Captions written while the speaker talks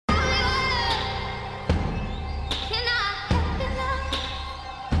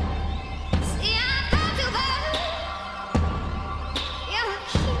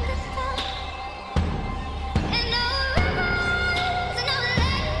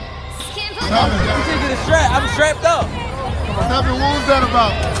You should get a strap. I'm strapped up. What's happening? What was that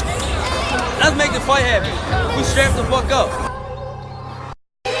about? Let's make the fight happen. We strapped the fuck up.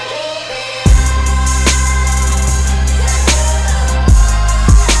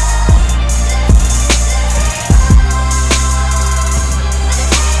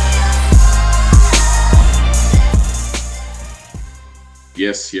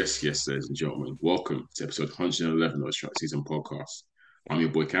 Yes, ladies and gentlemen. Welcome to episode 111 of the Strap Season Podcast. I'm your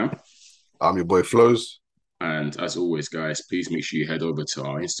boy Cam. I'm your boy Flows. And as always, guys, please make sure you head over to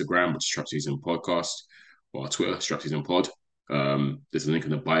our Instagram, which is Strap Season Podcast, or our Twitter, Strap Season Pod. There's a link in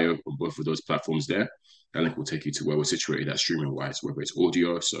the bio on both of those platforms there. That link will take you to where we're situated at streaming-wise, whether it's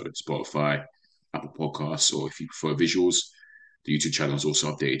audio, so Spotify, Apple Podcasts, or if you prefer visuals, the YouTube channel is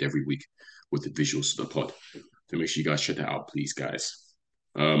also updated every week with the visuals of the pod. So make sure you guys check that out, please, guys.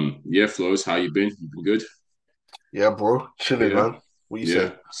 Flows, how you been? You been good? Yeah, bro. Chilling, man. What you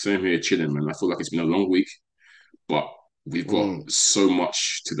say? Same here, chilling, man. I feel like it's been a long week, but we've got so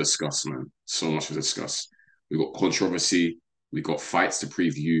much to discuss, man. So much to discuss. We've got controversy. We've got fights to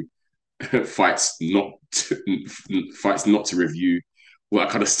preview, fights not to review, all that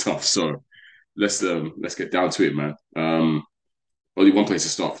kind of stuff. So let's get down to it, man. Only one place to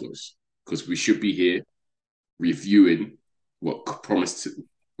start, Flows, because we should be here reviewing what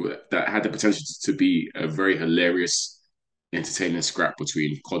that had the potential to be a very hilarious, entertaining scrap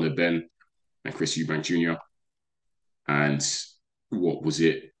between Conor Benn and Chris Eubank Jr. And what was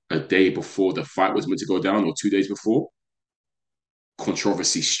it? A day before the fight was meant to go down, or 2 days before,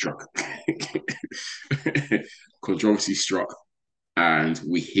 controversy struck. Controversy struck, and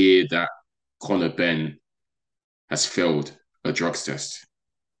we hear that Conor Benn has failed a drugs test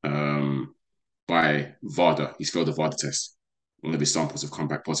by VADA. He's failed a VADA test. One of his samples have come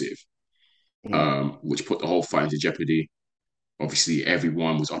back positive, which put the whole fight into jeopardy. Obviously,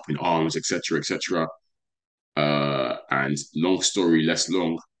 everyone was up in arms, etc., etc. And long story less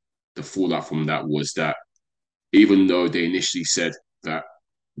long, the fallout from that was that even though they initially said that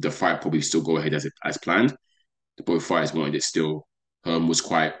the fight probably still go ahead as planned, the both fighters wanted it still. Herm was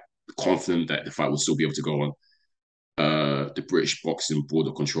quite confident that the fight would still be able to go on. The British Boxing Board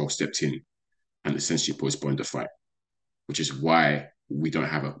of Control stepped in and essentially postponed the fight, which is why we don't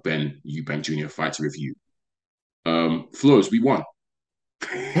have a Benn Eubank Jr. fight to review. Flows, we won.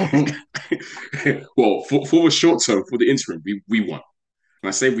 Well, for the short term, for the interim, we won. And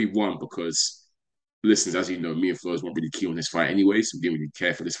I say we won because, listeners, as you know, me and Flows weren't really keen on this fight anyway, so we didn't really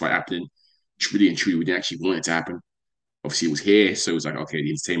care for this fight happening. Really and truly, we didn't actually want it to happen. Obviously, it was here, so it was like, okay,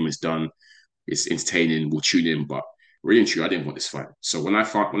 the entertainment's done. It's entertaining, we'll tune in, but really and truly, I didn't want this fight. So when I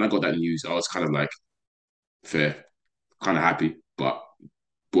got that news, I was kind of like, fair, kind of happy, but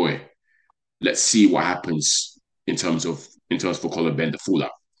boy, let's see what happens in terms for Conor Benn, the fallout.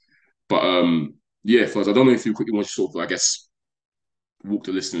 But first, I don't know if you quickly want to sort of, I guess, walk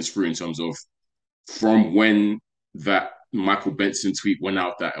the listeners through in terms of from when that Michael Benson tweet went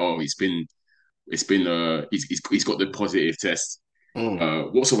out that he's got the positive test.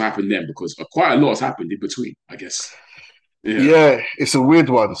 What sort of happened then? Because quite a lot has happened in between, I guess. Yeah, it's a weird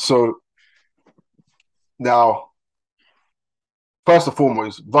one. So now, first and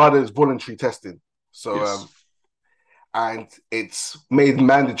foremost, VADA is voluntary testing. So, yes. And it's made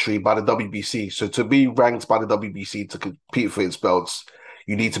mandatory by the WBC. So to be ranked by the WBC to compete for its belts,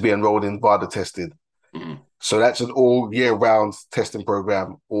 you need to be enrolled in VADA testing. Mm-hmm. So that's an all year round testing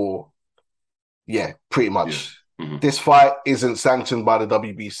program, pretty much. Yeah. Mm-hmm. This fight isn't sanctioned by the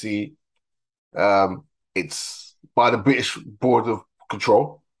WBC. It's by the British Board of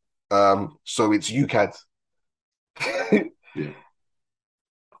Control. So it's UKAD. Yeah.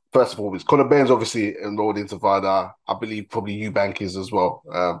 First of all, Conor Benn's obviously enrolled into VADA. I believe probably Eubank is as well.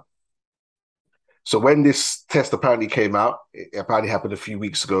 So when this test apparently came out, it apparently happened a few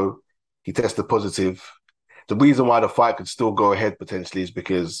weeks ago. He tested positive. The reason why the fight could still go ahead potentially is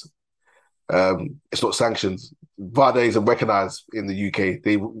because it's not sanctioned. VADA isn't recognized in the UK.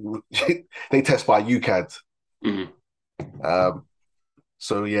 They test by UKAD. Mm-hmm.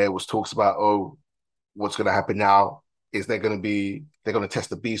 So it was talks about, what's going to happen now? Is they're going to test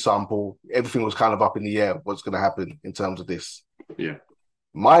the B sample? Everything was kind of up in the air. What's going to happen in terms of this? Yeah.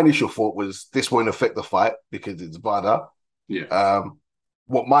 My initial thought was this won't affect the fight because it's VADA. Yeah.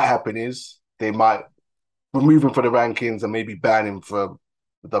 What might happen is they might remove him from the rankings and maybe ban him from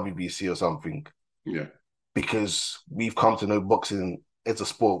the WBC or something. Yeah. Because we've come to know boxing as a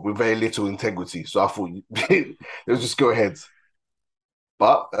sport with very little integrity. So I thought, let's just go ahead.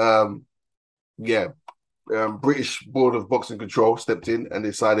 But, British Board of Boxing Control stepped in and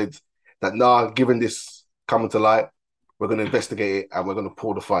decided that, given this coming to light, we're going to investigate it and we're going to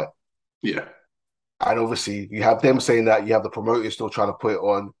pull the fight. Yeah. And obviously, you have them saying that, you have the promoters still trying to put it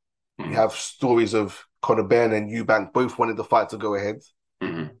on. You Mm-hmm. have stories of Conor Benn and Eubank both wanted the fight to go ahead.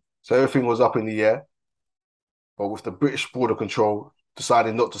 Mm-hmm. So everything was up in the air. But with the British Border Control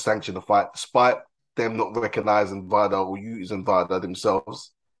deciding not to sanction the fight, despite them not recognizing VADA or using VADA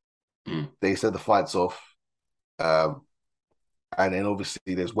themselves, Mm-hmm. they said the fight's off. Um, and then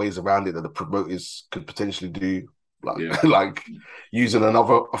obviously there's ways around it that the promoters could potentially do, Yeah. like like using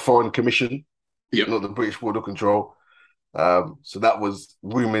a foreign commission, Yep. not the British Border Control. So that was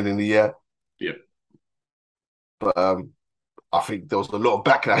rumored in the air. Yep. But I think there was a lot of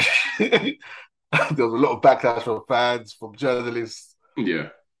backlash. There was a lot of backlash from fans, from journalists, Yeah.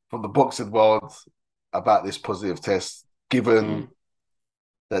 from the boxing world about this positive test, given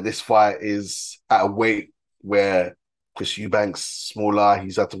that this fight is at a weight where Chris Eubank's smaller,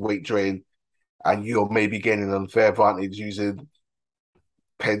 he's had to weight train, and you're maybe getting an unfair advantage using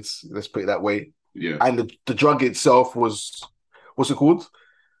PEDs, let's put it that way. Yeah. And the drug itself was, what's it called?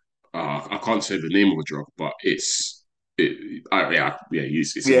 I can't say the name of the drug, but it's Yeah,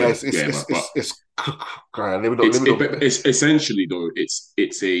 it's essentially though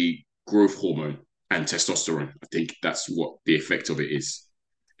it's a growth hormone and testosterone. I think that's what the effect of it is.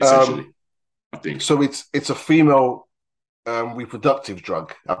 Essentially, I think so. It's a female reproductive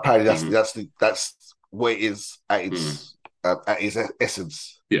drug. Apparently, that's what it is at its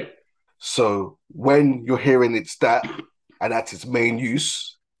essence. Yeah. So when you're hearing it's that, and that's its main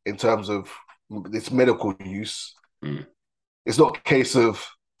use in terms of its medical use, it's not a case of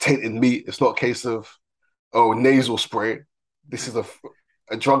tainted meat. It's not a case of nasal spray. This is a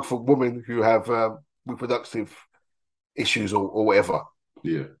drug for women who have reproductive issues or whatever.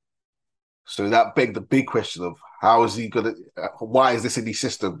 Yeah. So that begged the big question of how is he gonna? Why is this in the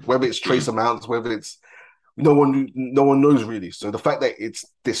system? Whether it's trace amounts, whether it's no one knows really. So the fact that it's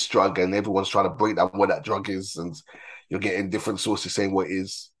this drug and everyone's trying to break down what that drug is, and you're getting different sources saying what it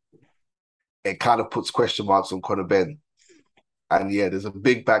is, it kind of puts question marks on Conor Benn. And yeah, there's a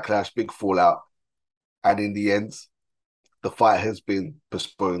big backlash, big fallout, and in the end, the fight has been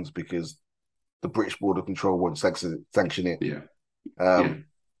postponed because the British Border Control won't sanction it. Yeah.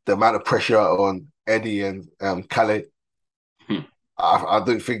 The amount of pressure on Eddie and Khaled, I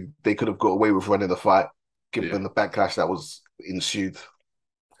don't think they could have got away with running the fight, given the backlash that was ensued.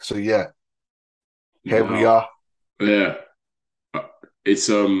 So yeah, here we are. Yeah, it's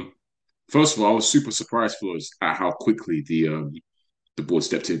First of all, I was super surprised for us at how quickly the board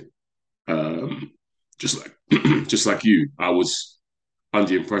stepped in. Just just like you, I was under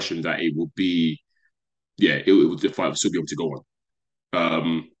the impression that it would be, the fight would still be able to go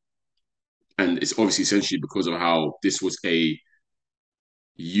on. And it's obviously essentially because of how this was a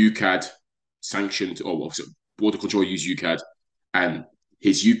UKAD sanctioned, or Border Control used UKAD, and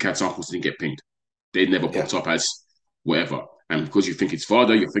his UKAD samples didn't get pinged. They never popped up as whatever. And because you think it's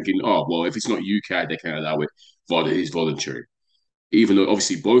VADA, you're thinking, oh, well, if it's not UKAD, they can't allow it. VADA is voluntary. Even though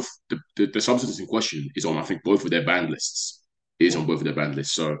obviously both the substance in question is on, I think, both of their banned lists. It is on both of their banned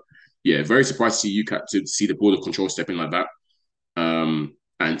lists. So yeah, very surprised to see the Border Control step in like that.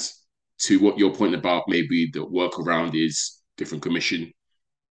 And to what your point about maybe the workaround is different commission,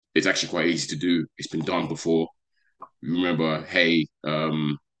 it's actually quite easy to do. It's been done before. You remember,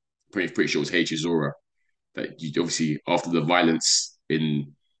 pretty sure it was Hey Chisora, that you obviously after the violence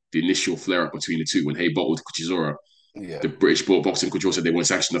in the initial flare up between the two when Hey bottled Chisora, the British Boxing Control said they wouldn't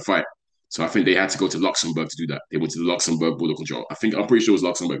sanction the fight. So I think they had to go to Luxembourg to do that. They went to the Luxembourg Border Control. I'm pretty sure it was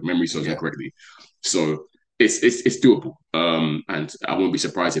Luxembourg. Memory serves me correctly. So it's doable. And I won't be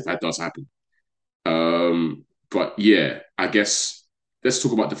surprised if that does happen. But yeah, I guess let's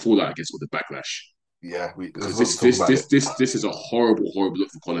talk about the fallout. I guess with the backlash. Yeah, because this is a horrible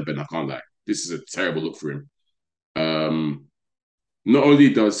look for Conor Benn. I can't lie. This is a terrible look for him. Not only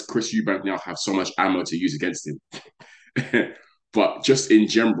does Chris Eubank now have so much ammo to use against him, but just in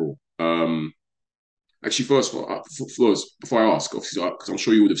general. Actually, first, Flores, before I ask, obviously, because I'm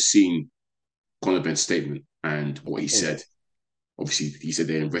sure you would have seen Conor Benn's statement and what he said. Obviously, he said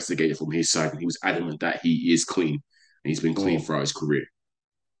they investigated from his side, and he was adamant that he is clean, and he's been clean throughout his career.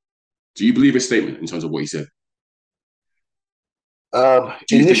 Do you believe his statement in terms of what he said? Do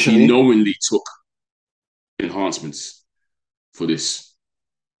you think he knowingly took enhancements for this?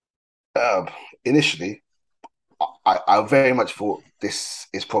 Initially, I very much thought this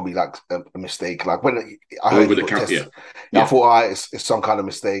is probably like a mistake. Like when I heard the camp, I thought it's some kind of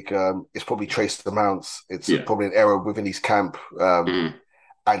mistake. It's probably traced amounts. It's probably an error within his camp. And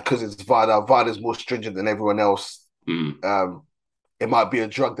because it's VADA's more stringent than everyone else. It might be a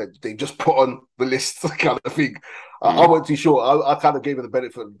drug that they just put on the list, kind of thing. I wasn't too sure. I kind of gave it the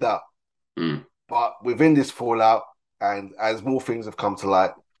benefit of that. Mm. But within this fallout, and as more things have come to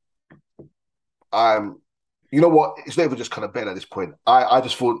light, I'm, you know what? It's not even just kind of Ben at this point. I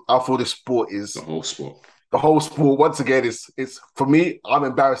just thought I feel this sport is The whole sport. the whole sport. Once again, it's for me. I'm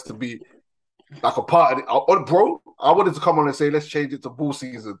embarrassed to be like a part of it. Bro, I wanted to come on and say let's change it to ball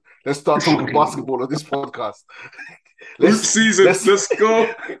season. Let's start talking basketball on this podcast. Hoop season, let's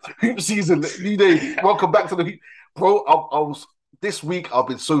go. Hoop season, new day. Welcome back to the bro. I was this week. I've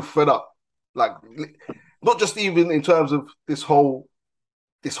been so fed up. Like, not just even in terms of this whole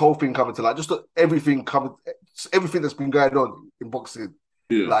thing coming to light, just everything that's been going on in boxing.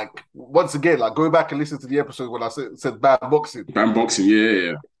 Yeah. Like, once again, like go back and listen to the episode when I said bad boxing. Bad boxing,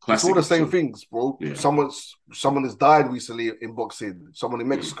 yeah. Classic. It's all the same things, bro. Yeah. Someone has died recently in boxing. Someone in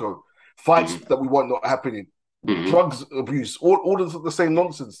Mexico. Fights that we want not happening. Drugs abuse. All of the same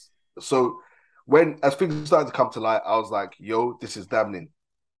nonsense. So as things started to come to light, I was like, yo, this is damning.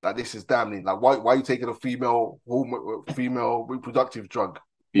 Like, this is damning. Like, why are you taking a female reproductive drug?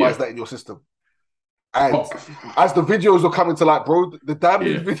 Why is that in your system? And as the videos are coming to light, bro, the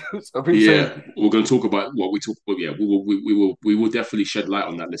damning videos have been saying, we're going to talk about what we talk about. Yeah, we will definitely shed light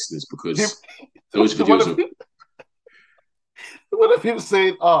on that, listeners, because those videos are. One of him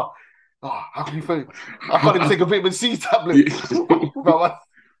saying, how can you feel? I can't even take a vitamin C tablet.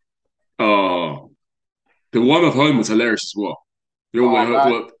 The one of home was hilarious as well. You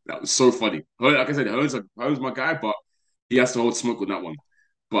know, that was so funny. Like I said, Hearn's my guy, but he has to hold smoke with that one.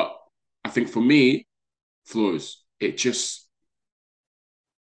 But I think for me, Flores, it just,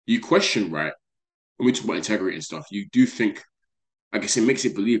 you question, right? When we talk about integrity and stuff, you do think, I guess it makes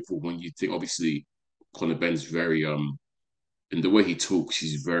it believable when you think, obviously, Conor Benn's very, in the way he talks,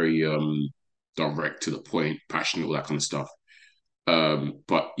 he's very direct to the point, passionate, all that kind of stuff.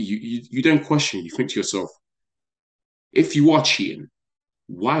 But you then question, you think to yourself, if you are cheating,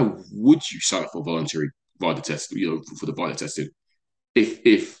 why would you sign up for voluntary VADA test? You know, for the VADA testing,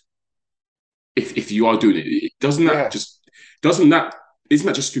 if you are doing it, isn't that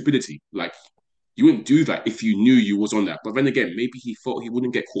just stupidity? Like, you wouldn't do that if you knew you was on that. But then again, maybe he thought he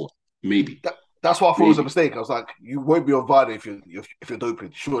wouldn't get caught. Maybe that's what I thought was a mistake. I was like, you won't be on VADA if you're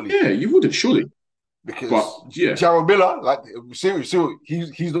doping, surely. Yeah, you wouldn't, surely. Because Jarrell Miller, like, seriously,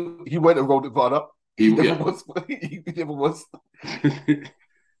 he went and rolled at VADA. He never was.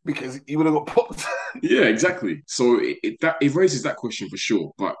 Because he would have got popped. Yeah, exactly. So it raises that question for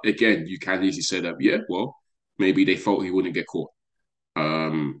sure. But again, you can easily say that, maybe they thought he wouldn't get caught.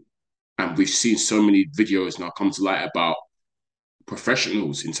 And we've seen so many videos now come to light about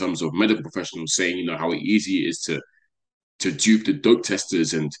professionals, in terms of medical professionals, saying, you know, how easy it is to dupe the dope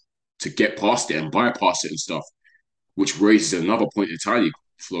testers and to get past it and bypass it and stuff, which raises another point entirely,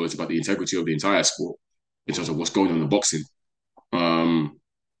 Flores, about the integrity of the entire sport in terms of what's going on in boxing.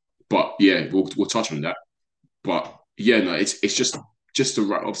 But yeah, we'll touch on that. But yeah, no, it's just the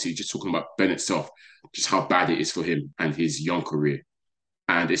right. Obviously, just talking about Ben itself, just how bad it is for him and his young career,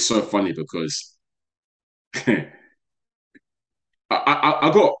 and it's so funny because you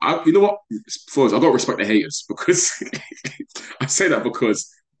know what, Flores, I got to respect the haters, because I say that because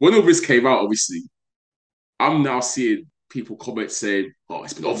when all this came out, obviously, I'm now seeing people comment saying, "Oh,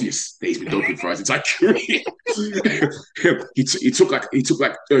 it's been obvious that he's been doping for his entire career." he took like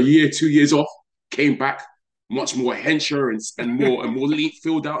a year, 2 years off, came back much more hencher and more lean,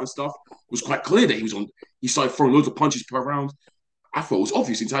 filled out and stuff. It was quite clear that he was on. He started throwing loads of punches per round. I thought it was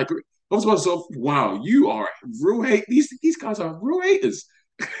obvious the entire career. I was myself, wow, you are real hate. These guys are real haters.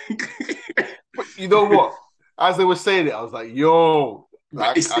 But you know what? As they were saying it, I was like, yo.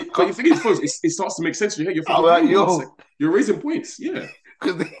 But you think it starts to make sense. You're thinking, like, yo, like, you're raising points, yeah.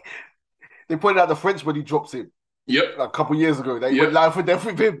 Because they pointed out the French when he dropped him. Yep. Like a couple of years ago. They went live for death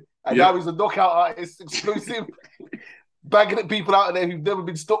with him. And now he's a knockout artist, explosive, bagging at people out there who've never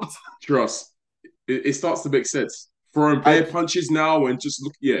been stopped. Trust. It starts to make sense. Throwing bare punches now and just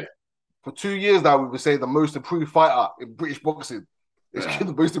look, For 2 years now, we've been saying the most improved fighter in British boxing. It's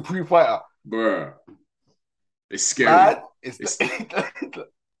the most improved fighter. Bruh. It's scary. It's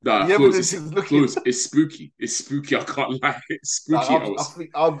spooky. It's spooky. I can't lie. It's spooky.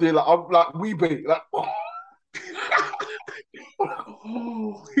 I'm like Weebay. Like,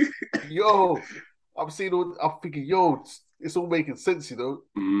 yo, I'm thinking, yo, it's all making sense, you know,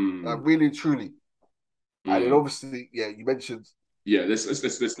 like, really and truly. And then obviously, you mentioned. Yeah,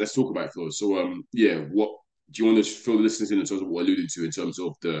 let's talk about it, Flo. So, what do you want to fill the listeners in terms of what we're alluding to in terms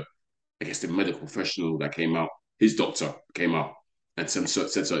of the medical professional that came out, his doctor came out and said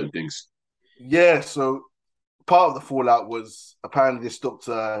certain things. Yeah, so part of the fallout was apparently this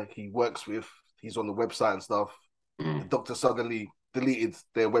doctor he works with, he's on the website and stuff. The doctor suddenly deleted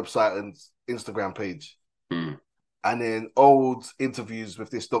their website and Instagram page. Mm. And then old interviews with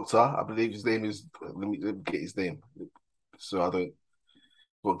this doctor, I believe his name is, let me get his name so I don't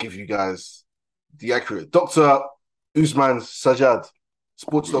will give you guys the accurate. Dr. Usman Sajjad,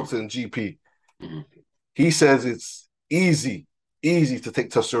 sports doctor and GP. He says it's easy to take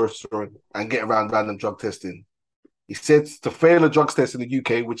testosterone and get around random drug testing. He said to fail a drugs test in the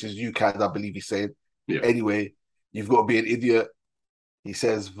UK, which is UCAD, I believe he said. Yeah. Anyway, you've got to be an idiot. He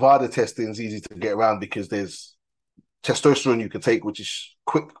says VADA testing is easy to get around because there's testosterone you can take, which is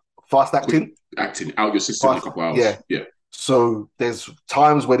quick, fast acting. Acting out your system in a couple hours. Yeah. So there's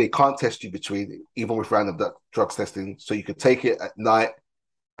times where they can't test you between, even with random drugs testing. So you could take it at night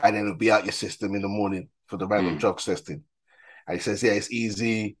and then it'll be out your system in the morning for the random drugs testing. And he says, yeah, it's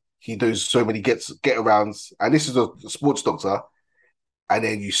easy. He does so many get-arounds. And this is a sports doctor. And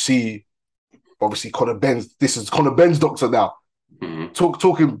then you see, obviously, Conor Ben's. This is Conor Ben's doctor now.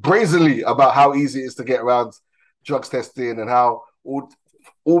 Talking brazenly about how easy it is to get around drugs testing and how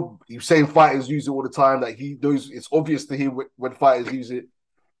all he's saying fighters use it all the time. That he knows it's obvious to him when fighters use it.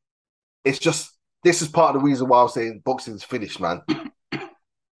 It's just, this is part of the reason why I'm saying boxing's finished, man.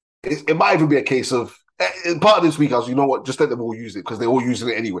 It might even be a case of, part of this week, I was, you know what, just let them all use it because they're all using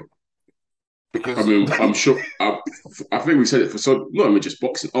it anyway. Because I mean, I'm sure, I think we said it for not even just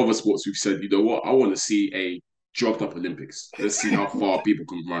boxing, other sports we've said, you know what, I want to see a drugged up Olympics. Let's see how far people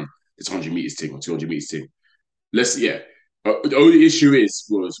can run this 100 meters thing or 200 meters thing. The only issue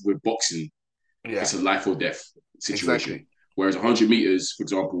was with boxing, it's a life or death situation. Exactly. Whereas 100 meters, for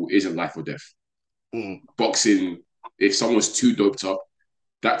example, isn't life or death. Boxing, if someone's too doped up,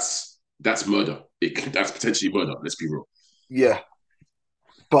 that's murder. That's potentially murder. Let's be real. Yeah,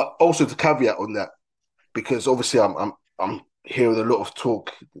 but also to caveat on that, because obviously I'm hearing a lot of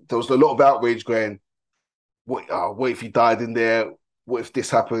talk. There was a lot of outrage going, what if he died in there? What if this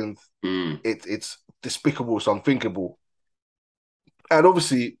happened? It's despicable. It's unthinkable. And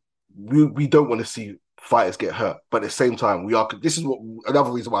obviously, we don't want to see fighters get hurt. But at the same time, this is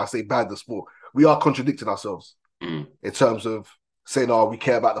another reason why I say ban the sport. We are contradicting ourselves in terms of saying, we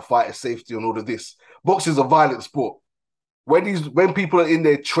care about the fighter's safety and all of this. Boxing is a violent sport. When people are in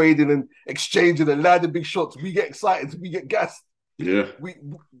there trading and exchanging and landing big shots, we get excited, we get gassed. Yeah.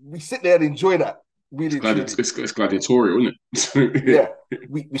 We sit there and enjoy that. Really, it's gladiatorial, isn't it? Yeah.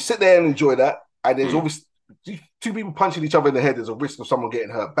 We sit there and enjoy that. And there's obviously two people punching each other in the head, there's a risk of someone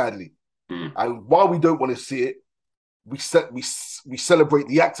getting hurt badly. And while we don't want to see it, we celebrate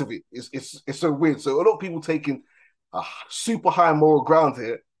the act of it. It's so weird. So a lot of people taking a super high moral ground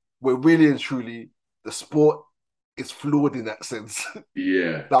here, where really and truly the sport is flawed in that sense.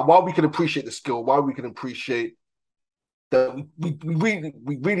 Yeah. Like, while we can appreciate the skill, while we can appreciate that we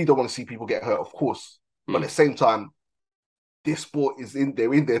really don't want to see people get hurt, of course. But at the same time, this sport is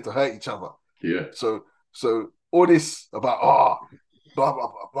they're in there to hurt each other. Yeah. So all this about blah blah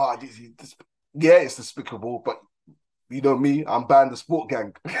blah blah. It's despicable, but you know me, I'm banned the sport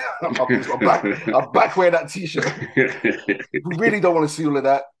gang. I'm back wearing that t-shirt. We really don't want to see all of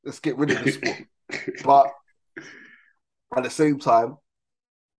that. Let's get rid of the sport. But at the same time,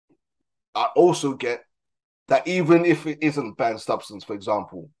 I also get that even if it isn't banned substance, for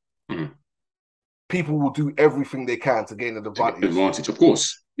example, people will do everything they can to gain an advantage. Of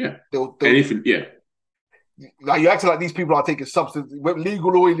course. Yeah. They'll, anything, yeah. Like, you're acting like these people are taking substance,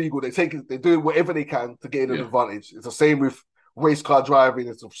 legal or illegal. They're doing whatever they can to gain an advantage. It's the same with race car driving.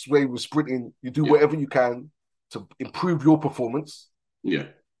 It's the same with sprinting. You do whatever you can to improve your performance. Yeah,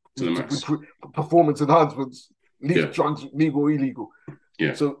 to the max. Performance enhancements, drugs, legal or illegal.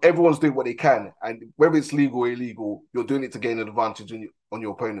 Yeah. So everyone's doing what they can, and whether it's legal or illegal, you're doing it to gain an advantage on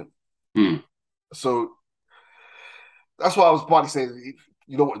your opponent. So that's why I was about to say,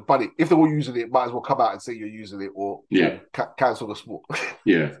 you know what, buddy, if they're all using it, might as well come out and say you're using it, or cancel the sport.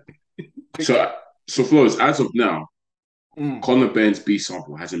 Yeah. So Flores, as of now, Conor Ben's B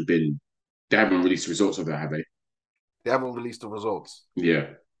sample they haven't released the results of that, have they? They haven't released the results.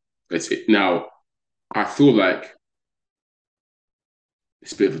 Yeah. Now, I feel like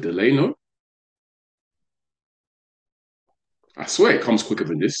it's a bit of a delay, no? I swear it comes quicker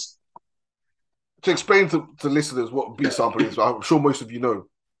than this. To explain to listeners what B sample is, I'm sure most of you know.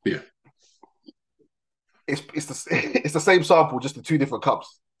 Yeah. It's the same sample, just in two different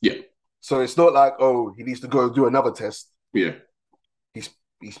cups. Yeah. So it's not like, he needs to go and do another test. Yeah. He's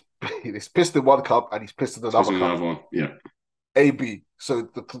pissed in one cup and he's pissed in another cup. Another one. Yeah. AB. So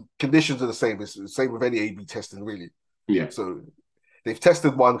the conditions are the same. It's the same with any AB testing, really. Yeah. So they've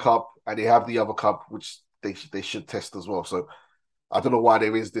tested one cup and they have the other cup, which they should test as well. So I don't know why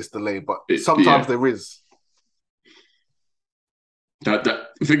there is this delay, but sometimes there is. That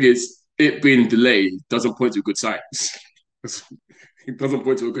the thing is, it being delayed doesn't point to good signs. It doesn't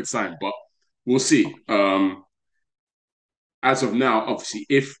point to a good sign, but we'll see. As of now, obviously,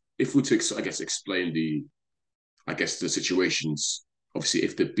 if we to I guess explain the situations. Obviously,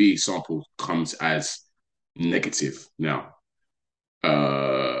 if the B sample comes as negative now,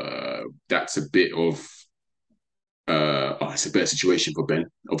 that's a bit of it's a better situation for Ben.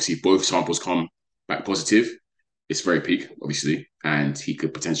 Obviously, both samples come back positive. It's very peak, obviously, and he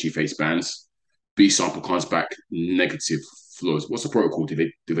could potentially face bans. B sample comes back negative flows. What's the protocol? Do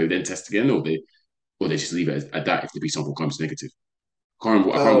they then test again, or they just leave it at that if the B sample comes negative? I can't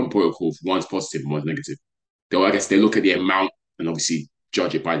remember the protocol if one's positive and one's negative. Though I guess they look at the amount and obviously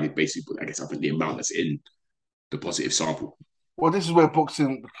judge it by the basic. I guess I think the amount that's in the positive sample. Well, this is where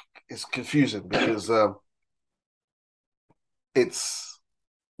boxing is confusing because it's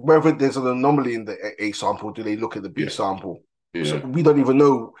whether there's an anomaly in the A sample, do they look at the B sample? Yeah. So we don't even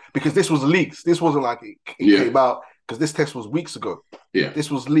know because this was leaked. This wasn't like it came out because this test was weeks ago. Yeah. This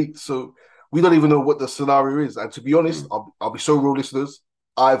was leaked. So we don't even know what the scenario is. And to be honest, I'll be so real, listeners.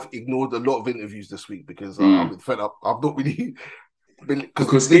 I've ignored a lot of interviews this week because I've been fed up. I've not really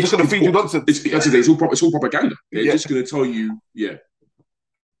because they're just going to feed you nonsense. It's all propaganda. They're just going to tell you, yeah.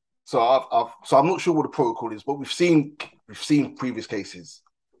 So I'm not sure what the protocol is, but we've seen previous cases.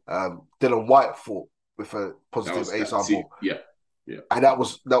 Dylan White fought with a positive A sample. Yeah. And that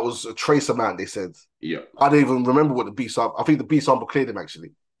was a trace amount, they said. Yeah. I don't even remember what the B sample. I think the B sample cleared him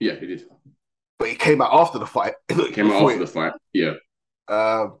actually. Yeah, he did. But it came out after the fight. Yeah.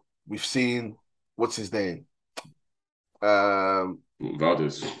 We've seen what's his name?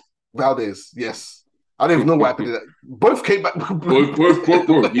 Valdez, yes. I don't even know what happened. Both came back.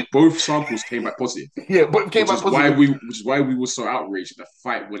 both samples came back positive. Yeah, both came back positive. Which is why we were so outraged that the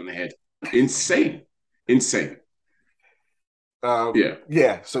fight went ahead. Insane. Yeah.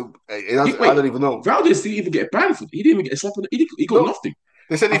 So I don't even know. Valdez didn't even get banned for it. He didn't even get a slap on it. He got nothing.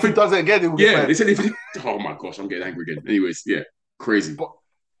 They said if he does it again, he will get banned. They said if he... Oh my gosh, I'm getting angry again. Anyways, yeah, crazy. But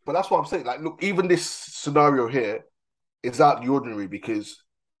that's what I'm saying. Like, look, even this scenario here is out of the ordinary because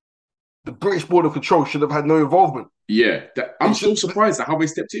the British Board of Control should have had no involvement. Yeah, I'm still surprised at how they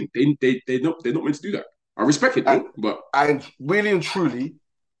stepped in. They're not meant to do that. I respect it, and really and truly,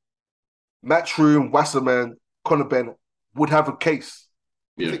 Matchroom, Wasserman, Conor Benn would have a case.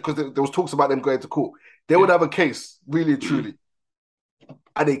 Yeah, because there was talks about them going to court. They would have a case, really and truly,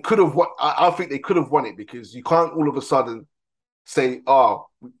 and they could have won. I think they could have won it because you can't all of a sudden say, "Oh,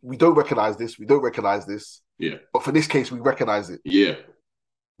 we don't recognize this. We don't recognize this." Yeah, but for this case, we recognize it. Yeah.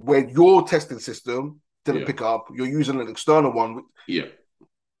 When your testing system didn't pick up, you're using an external one. Yeah.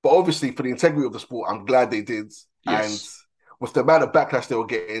 But obviously, for the integrity of the sport, I'm glad they did. Yes. And with the amount of backlash they were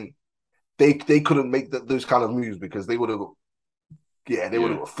getting, they couldn't make those kind of moves because they would have,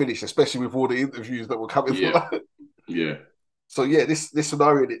 would have finished, especially with all the interviews that were coming. Yeah. So this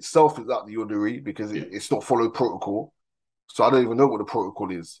scenario in itself is out of the ordinary because it's not followed protocol. So I don't even know what the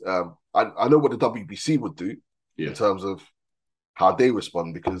protocol is. I know what the WBC would do in terms of how they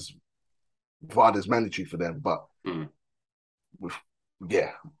respond because VAR is mandatory for them. But the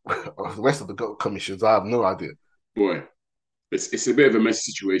rest of the commissions, I have no idea. Boy, it's a bit of a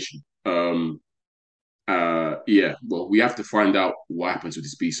messy situation. Well, we have to find out what happens with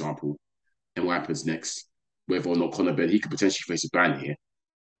this B sample and what happens next. Whether or not Conor Benn, he could potentially face a ban here.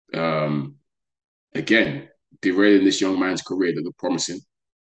 Again, derailing this young man's career that looked promising.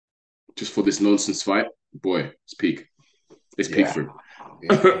 Just for this nonsense fight, boy, it's peak. It's peak for him.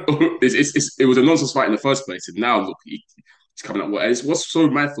 Yeah. It was a nonsense fight in the first place, and now look, he's coming up. What's so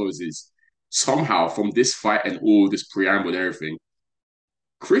mad for us is somehow from this fight and all this preamble and everything,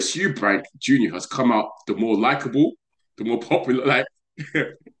 Chris Eubank Jr. has come out the more likable, the more popular. Like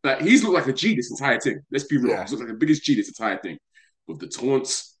he's looked like a G this entire thing. Let's be real. He's looked like the biggest G this entire thing with the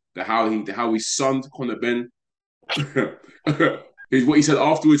taunts, how he sunned Conor Benn. What he said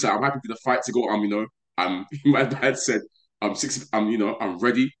afterwards. I'm happy for the fight to go on. My dad said. I'm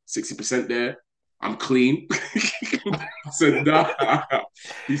ready, 60% there. I'm clean. I said, nah,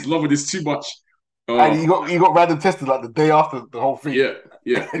 he's loving this too much. And he got random tested like the day after the whole thing. Yeah.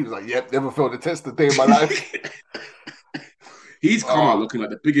 He was like, yep, never failed a test a day in my life. He's come out looking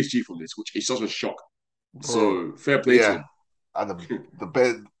like the biggest G from this, which is such a shock. So, fair play to him. And the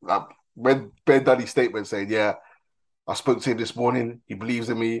Ben, when Ben done his statement saying, I spoke to him this morning, he believes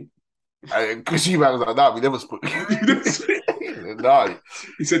in me. And Chris Eubank was like, nah, we never spoke. Nah.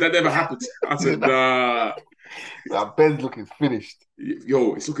 He said that never happened. I said, nah. Ben's looking finished.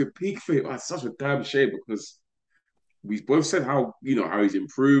 Yo, it's looking peak for him. It's such a damn shame because we both said how he's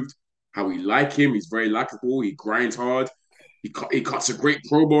improved, how we like him. He's very likable. He grinds hard. He cuts a great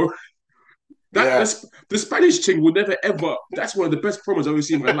promo. Yeah, The Spanish thing will never ever. That's one of the best promos I've ever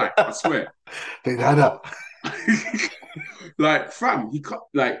seen in my life. I swear. they had that. Like, fam, he cut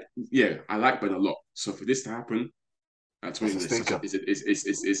like, yeah, I like Ben a lot. So for this to happen, that's It's when a stinker.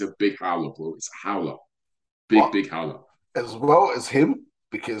 it's a big howler, bro. It's a howler, But big howler. as well as him,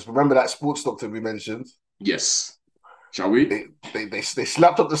 because remember that sports doctor we mentioned, Yes, shall we? they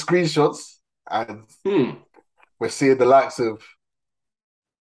slapped up the screenshots, and Hmm. we're seeing the likes of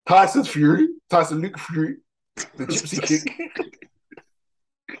Tyson Luke Fury, the Gypsy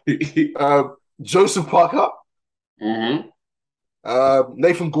King, Joseph Parker, Mm-hmm.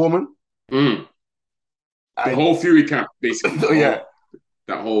 Nathan Gorman, Mm. The and whole Fury camp, basically. yeah,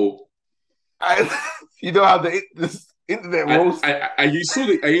 That whole. and you know how this internet rolls, And you saw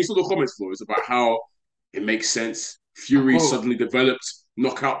the comments for us about how it makes sense. Fury bro. suddenly developed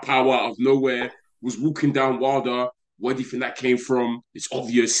knockout power out of nowhere. Was walking down Wilder. Where do you think that came from? It's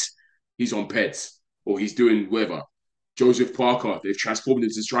obvious. He's on Peds or he's doing whatever. Joseph Parker. They've transformed him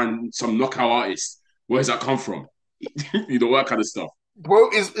into trying some knockout artist. Where does that come from? You know, that kind of stuff.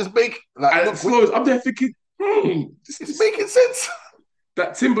 Bro, is making like And look, Flows, I'm there thinking, it's making sense.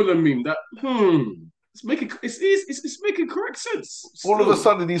 that Timberland meme, it's making correct sense. All of a Still,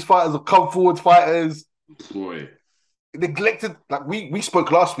 sudden, these fighters have come forward. Fighters boy, neglected. Like we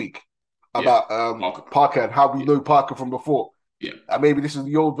spoke last week yeah, about Parker, Parker and how we yeah, know Parker from before. yeah, And maybe this is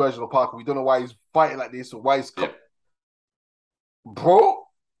the old version of Parker. We don't know why he's fighting like this or why he's yeah. bro.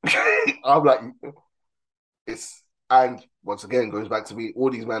 I'm like, it's and once again goes back to me. All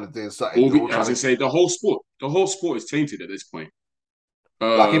these men are doing something. They're all As trying I to say, the whole sport is tainted at this point.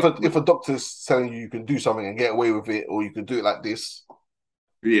 like Uh, if a doctor's telling you can do something and get away with it, or you can do it like this.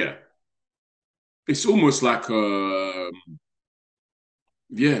 yeah, it's almost like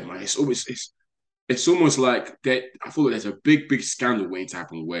yeah, man. It's almost like that. I feel like there's a big scandal waiting to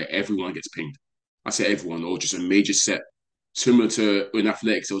happen where everyone gets pinged. I say everyone, or just a major set. Similar to in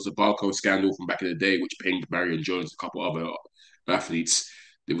athletics, there was a Barco scandal from back in the day, which pinged Marion Jones, a couple other athletes.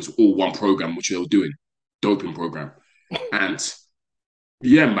 It was all one program, which they were doing, doping program. And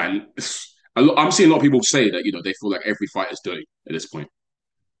yeah, man, I'm seeing a lot of people say that they feel like every fighter is dirty at this point,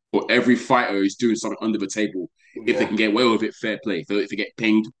 or every fighter is doing something under the table. If they Yeah, can get away with it, fair play. If they get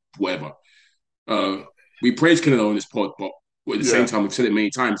pinged, whatever. Uh, we praise Canelo on this pod, but at the same yeah, time, we've said it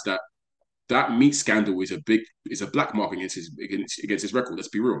many times that meat scandal is a black mark against his record. Let's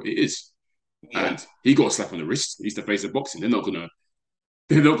be real, it is. yeah. And he got a slap on the wrist. He's the face of boxing. They're not gonna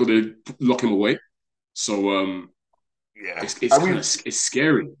lock him away. So Yeah, it's and kind of it's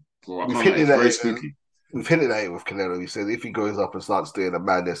scary, bro. I we've can't lie, hinted it's at very it. spooky. We've hinted at it with Canelo. We said if he goes up and starts doing a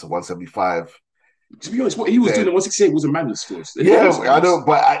madness of 175, To be honest, what he was doing then at 168 was a madness for us. It yeah, was a I know, madness.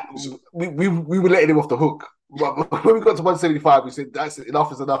 but So, we were letting him off the hook. But when we got to 175, we said that's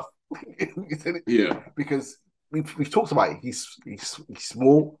enough is enough. We said it yeah, because we've talked about it. He's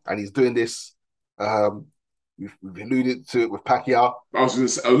small and he's doing this. Um, we've alluded to it with Pacquiao. I was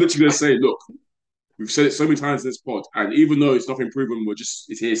literally gonna say, look, we've said it so many times in this pod, and even though it's nothing proven, it's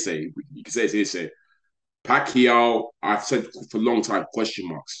hearsay. You can say it's hearsay. Pacquiao, I've said for a long time, question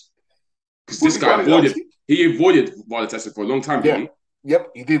marks. Because Who this he guy got it up avoided, to? he avoided VAR testing for a long time, didn't Yeah, he? yep,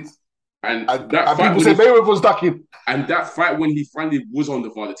 he did. And that And fight people when say Mayweather was ducking. when he finally was on the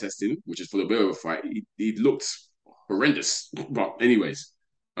VAR testing, which is for the Mayweather fight, he looked horrendous. But anyways,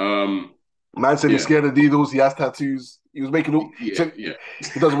 Man said he's yeah, scared of needles. He has tattoos. He was making all. yeah, So yeah,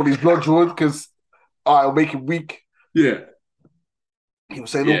 he doesn't want his blood drawn because it'll make him weak. yeah, He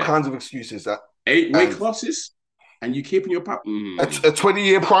was saying all yeah. kinds of excuses that 8 weight and classes, and you keeping your pap. a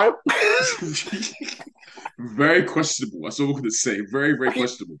 20-year prime. Very questionable. That's all I'm gonna say. Very, very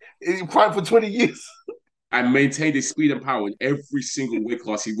questionable. He's prime for 20 years. And maintained his speed and power in every single weight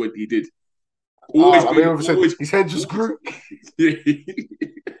class he went. He did. Always I been, mean, said always, his head just always. grew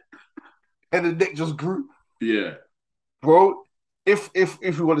and the neck just grew. Yeah, Bro, if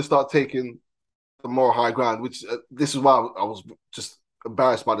we want to start taking the more high ground, which this is why I was just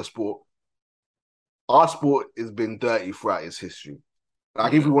embarrassed by the sport. Our sport has been dirty throughout its history.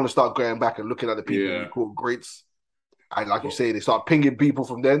 Like if yeah, we want to start going back and looking at the people we yeah. call greats, and like you But, say, they start pinging people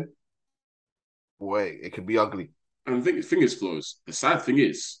from then. Boy, it could be ugly. and I think the thing is, Flows, the sad thing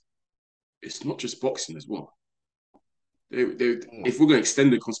is, it's not just boxing as well. If we're going to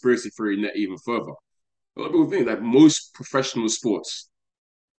extend the conspiracy theory net even further, a lot of people think that most professional sports,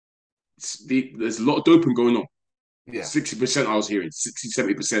 there's a lot of doping going on. Yeah, 60% I was hearing, 60,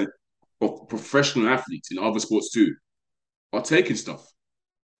 70% of professional athletes in other sports too are taking stuff.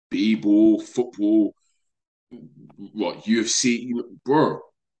 B-ball, football, what, UFC, bro,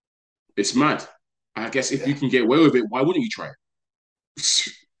 it's mad. I guess if you Yeah, can get away with it, why wouldn't you try it?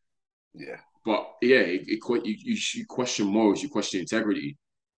 yeah, But yeah, you question morals, you question integrity.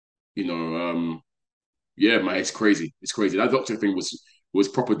 You know, yeah, man, it's crazy. It's crazy. That doctor thing was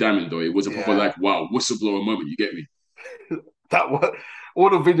proper damning though. It was a proper yeah. like wow whistleblower moment. You get me? That one, all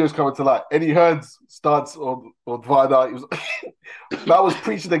the videos coming to light. Eddie Hearn's starts on Vida. He was that was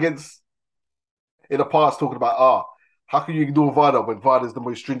preaching against in the past, talking about how can you ignore Vida when Vida is the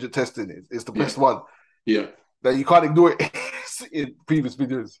most stringent testing? It's the Yeah, best one. yeah, That you can't ignore it in previous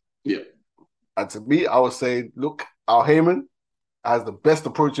videos. yeah. And to me, I was saying, look, Al Heyman has the best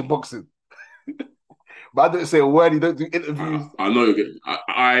approach in boxing. But I don't say a word. He don't do interviews. I know you're getting.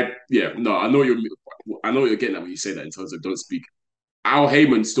 Yeah, no, I know you're getting that when you say that in terms of don't speak. Al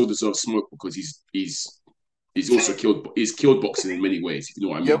Heyman still deserves smoke because he's also killed boxing in many ways. If you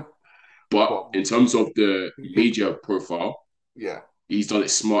know what I mean. Yep. But But in terms of the media profile, yeah, he's done it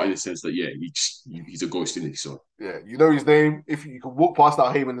smart in the sense that yeah, he's a ghost in it. So yeah. You know his name. If you can walk past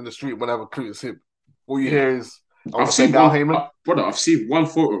Al Heyman in the street whenever clue it's him, all you yeah, hear is, I want I've to thank seen Al one Heyman. brother. I've seen one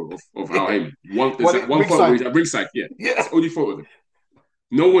photo of Al Heyman. There's What that it one photo where ringside. he's at ringside. Yeah, Yeah. that's the only photo of him.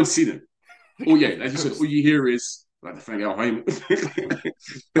 No one's seen him. Oh yeah, as you said, all you hear is like the thank Al Heyman.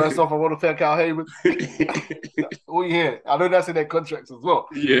 First off, I want to thank Al Heyman. All you hear. I know that's in their contracts as well.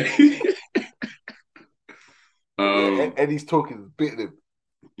 Yeah. But yeah, um. Eddie's talking is bit him.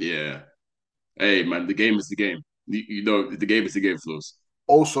 Yeah. Hey man, the game is the game. You know, the game is the game, flows.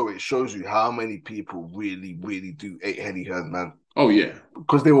 Also, it shows you how many people really, really do hate Eddie Hearn, man. Oh yeah.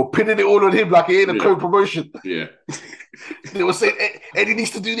 Because they were pinning it all on him like he ain't a Yeah. co-promotion. Yeah. They were saying, Eddie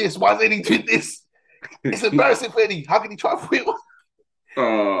needs to do this. Why is Eddie doing this? It's embarrassing for Eddie. How can he try to quit?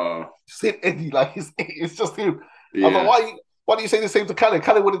 Say Eddie, like it's just him. I was like, Yeah. why do you say the same to Khaled?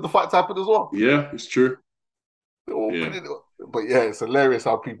 Khaled wanted the fight to happen as well. Yeah, it's true. Yeah. But yeah, it's hilarious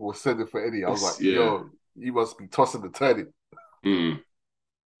how people were sending for Eddie. I was like, Yeah. yo, you must be tossing and turning. Mm.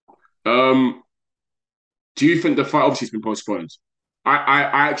 Um, do you think the fight obviously has been postponed? I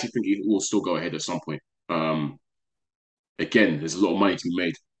actually think it will still go ahead at some point. Again, there's a lot of money to be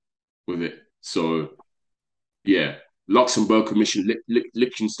made with it. So yeah, Luxembourg Commission,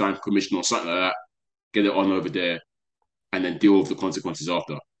 Liechtenstein Commission, or something like that. Get it on over there, and then deal with the consequences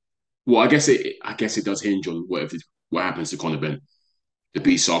after. Well, I guess it does hinge on what happens to Conor Ben, the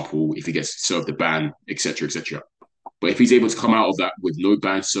B sample, if he gets served a ban, etc., etc. But if he's able to come out of that with no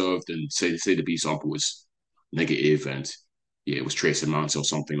ban served and say the B sample was negative and yeah, it was trace amounts or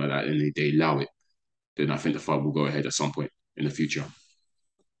something like that, and they allow it, then I think the fight will go ahead at some point in the future.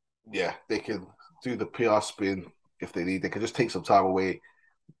 Yeah, they can do the PR spin if they need. They can just take some time away,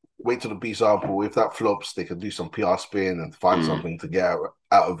 wait till the B sample. If that flops, they can do some PR spin and find something to get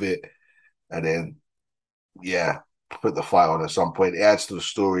out of it. And then, yeah, put the fight on at some point. It adds to the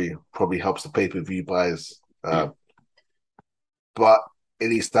story, probably helps the pay-per-view buys. But it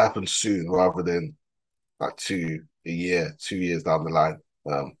needs to happen soon rather than like 2 years down the line.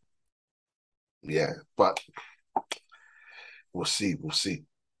 Yeah, but we'll see. We'll see.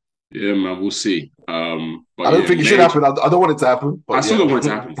 Yeah, man, we'll see. But I don't yeah, think it should happen. I don't want it to happen. But I still yeah. don't want it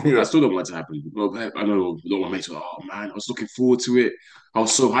to happen. Yeah. I still don't want it to happen. Well, I know a lot of my mates were, oh man, I was looking forward to it. I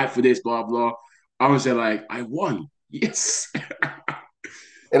was so hyped for this, blah blah. I was there like, I won. Yes.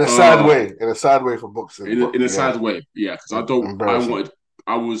 In a sad way. In a sad way for boxing. In a sad way, yeah. Because Embarrassing.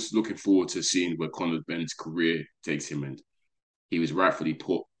 I was looking forward to seeing where Conor Ben's career takes him, and he was rightfully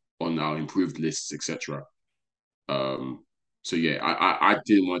put on our improved lists, etc. So yeah, I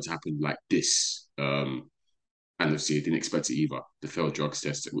didn't want it to happen like this. And obviously, I didn't expect it either. The failed drugs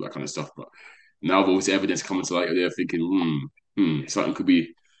test, all that kind of stuff. But now there was evidence coming to light, they're thinking, something could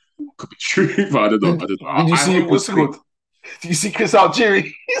be true, but I don't know. Did I you see hope what's it's good? Did you see Chris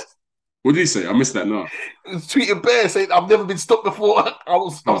Algieri? What did he say? I missed that now. He was tweeting bare saying, I've never been stopped before. I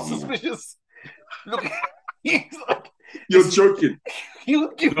was suspicious. Look, he's like, you're joking. He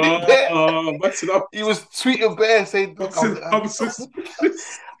was giving it bare. Mess it up. He was tweeting bare saying, look, I'm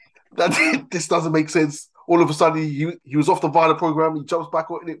suspicious. that this doesn't make sense. All of a sudden, he was off the Violent program. He jumps back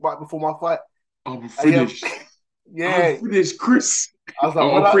on it right before my fight. I'm finished. Yeah. I'm finished, Chris. I was like,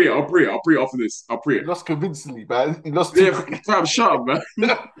 I'll pre it after this. I'll pre it. He lost convincingly, man. He lost. Yeah, fam, shut up, man.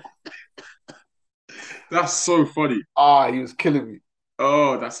 That's so funny. He was killing me.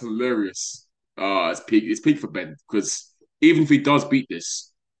 Oh, that's hilarious. It's peak. It's peak for Ben because even if he does beat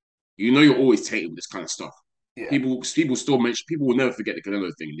this, you know you're always tainted with this kind of stuff. Yeah. People still mention. People will never forget the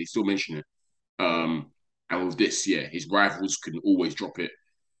Canelo thing. They still mention it. And with this, yeah, his rivals can always drop it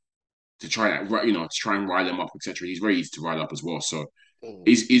to try and rile him up, etc. He's very easy to rile up as well. So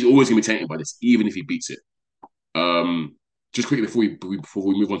he's always gonna be tainted by this, even if he beats it. Just quickly before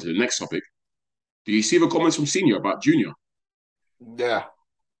we move on to the next topic, Do you see the comments from Senior about Junior? Yeah,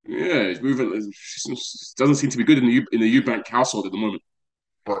 Yeah, he's moving. It doesn't seem to be good in the Eubank household at the moment.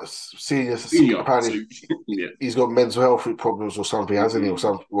 but Senior Senior, so apparently yeah, he's got mental health problems or something, hasn't he? Or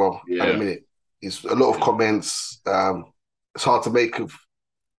something. Well, at the yeah, minute, it's a lot of comments. It's hard to make of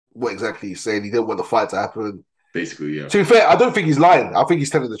what exactly he's saying. He didn't want the fight to happen. basically, yeah, To be fair, I don't think he's lying. I think he's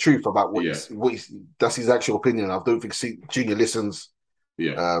telling the truth about yeah, that's his actual opinion. I don't think Junior listens.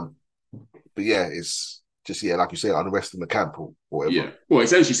 yeah. But yeah, it's just like you say, unrest in the camp or whatever. Yeah. Well,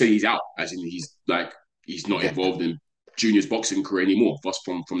 essentially saying he's out, as in he's not Yeah. involved in Junior's boxing career anymore. Thus,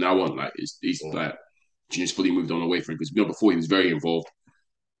 from now on, like he's like Junior's fully moved on away from him because before he was very involved,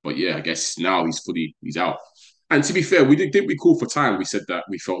 but yeah, I guess now he's out. And to be fair, didn't we call for time? We said that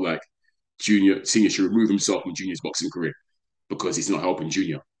we felt like Senior should remove himself from Junior's boxing career because he's not helping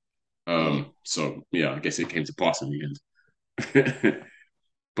Junior. So yeah, I guess it came to pass in the end.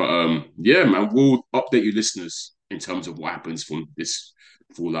 But yeah, man, we'll update you listeners in terms of what happens from this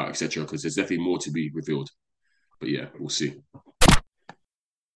fallout, etc. Because there's definitely more to be revealed. But yeah, we'll see.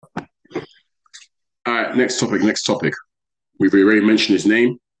 All right, next topic. Next topic. We've already mentioned his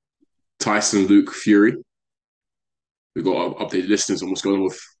name, Tyson Luke Fury. We've got to update listeners on what's going on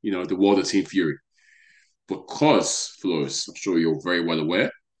with the Wilder Team Fury, because Flores, I'm sure you're very well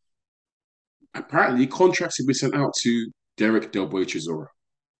aware. Apparently, contracts have been sent out to Derek Del Boy Chisora.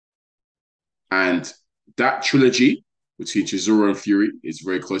 And that trilogy between Chisora and Fury is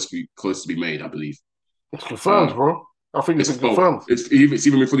very close to be made, I believe. It's confirmed, bro. I think it's confirmed. It's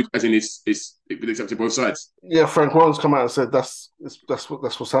even been fully, as in it's been accepted both sides. Yeah, Frank Warren's come out and said that's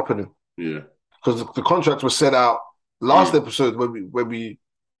what's happening. Yeah, because the contract was set out last episode when we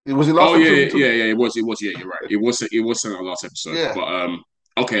it was it last. Oh episode yeah, it was yeah, you're right. It was sent out last episode. Yeah.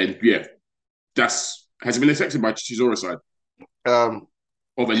 But okay, yeah, has it been accepted by Chisora's side?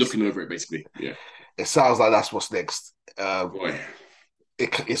 Or they're looking over it, basically. Yeah. It sounds like that's what's next. Boy.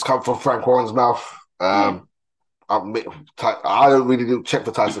 It's come from Frank Warren's mouth. I don't really check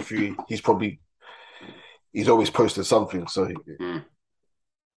for Tyson Fury. He's always posted something. So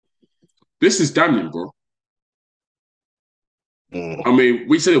this is damning, bro. I mean,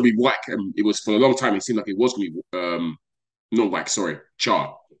 we said it'll be whack, and it was for a long time. It seemed like it was gonna be not whack, sorry,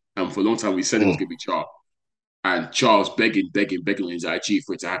 Char. And for a long time, we said it was gonna be Char. And Charles begging on his IG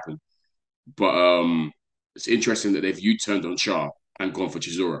for it to happen. But it's interesting that they've U-turned on Char and gone for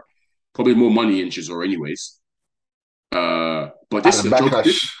Chisora. Probably more money in Chisora anyways. But this is a joke.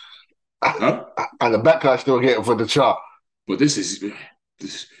 And the backlash they'll get for the Char. But this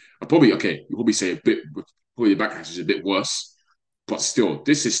probably you probably say probably the backlash is a bit worse. But still,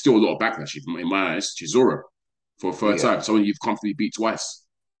 this is still a lot of backlash in my eyes. Chisora for a third time. Someone you've comfortably beat twice.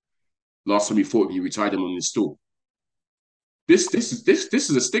 Last time you fought him, you retired him on his stool. This is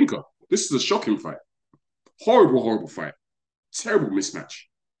a stinker. This is a shocking fight. Horrible fight. Terrible mismatch.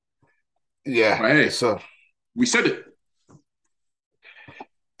 Yeah. But hey, we said it.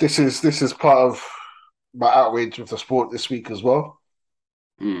 This is part of my outrage with the sport this week as well.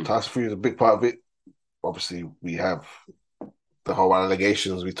 Tyson Fury is a big part of it. Obviously, we have the whole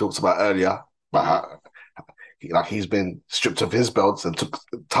allegations we talked about earlier about how he's been stripped of his belts and took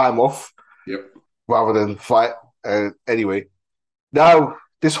time off rather than fight. Anyway, now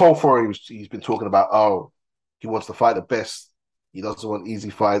this whole forum he's been talking about, he wants to fight the best. He doesn't want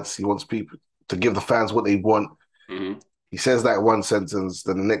easy fights. He wants people to give the fans what they want. Mm-hmm. He says that in one sentence,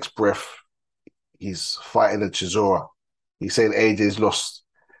 then the next breath, he's fighting a Chisora. He's saying AJ's lost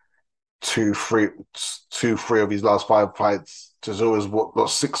two, three of his last 5 fights. Chisora's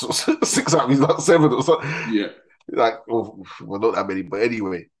lost 6 out of his last 7 or something. Yeah. Well, not that many, but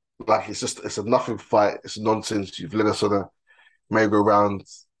anyway, it's a nothing fight. It's nonsense. You've led us on a merry-go-round.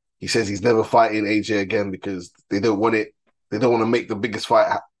 He says he's never fighting AJ again because they don't want it. They don't want to make the biggest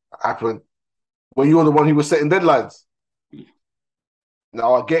fight happen. Well, you're the one who was setting deadlines.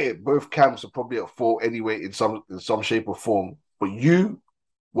 Now I get it. Both camps are probably at fault anyway in some shape or form. But you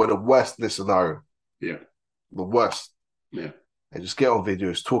were the worst in this scenario. Yeah, the worst. Yeah, and just get on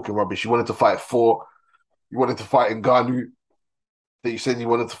videos talking rubbish. You wanted to fight 4. You wanted to fight Ngannou. That you said you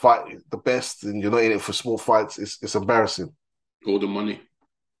wanted to fight the best, and you're not in it for small fights. It's embarrassing. All the money.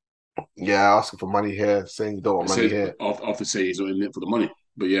 Yeah, asking for money here, saying you don't want money here. After saying he's not in it for the money.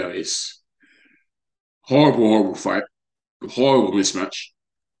 But yeah, it's horrible fight. Horrible mismatch.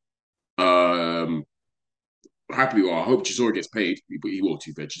 Happily, I hope Chisora gets paid. He will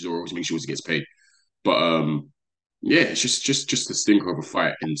too, but Chisora always makes sure he gets paid. But yeah, it's just a stinker of a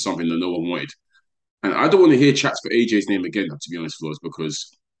fight and something that no one wanted. And I don't want to hear chats for AJ's name again, to be honest, Flores,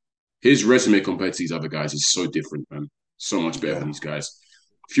 because his resume compared to these other guys is so different, man. So much better than these guys.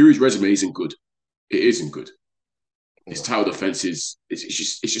 Fury's resume isn't good. It isn't good. His title defense it's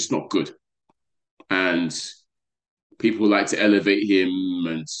just not good. And people like to elevate him.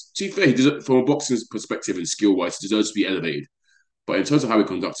 And to be fair, he deserves, from a boxing perspective and skill wise, he deserves to be elevated. But in terms of how he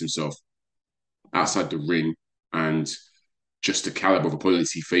conducts himself outside the ring and just the caliber of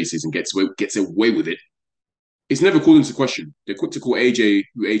opponents he faces and gets away with it, it's never called into question. They're quick to call who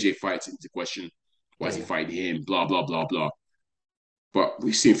AJ fights, into question. Why is he fighting him? Blah, blah, blah, blah. But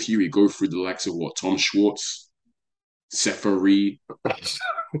we've seen Fury go through the likes of Tom Schwartz, Seferi.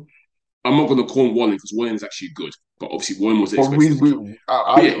 I'm not going to call him Wallen because Wallen is actually good. But obviously, Wallen was expected.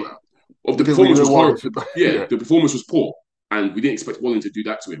 The performance was horrible. Yeah, the performance was poor. And we didn't expect Wallen to do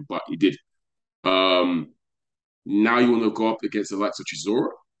that to him, but he did. Now you want to go up against the likes of Chisora?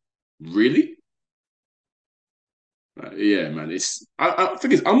 Really? Yeah, man. I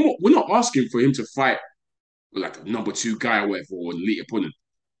think we're not asking for him to fight like a number 2 guy or whatever, or an elite opponent.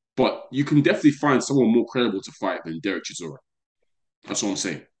 But you can definitely find someone more credible to fight than Derek Chisora. That's what I'm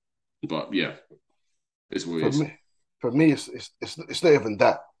saying. But yeah, it's what it is. For me, it's not even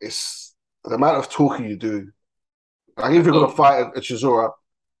that. It's the amount of talking you do. Like if you're gonna fight a Chisora,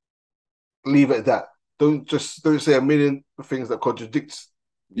 leave it at that. Don't say a million things that contradict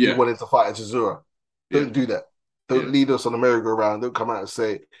you wanting to fight a Chisora. Don't do that. Don't lead us on the merry-go-round. Don't come out and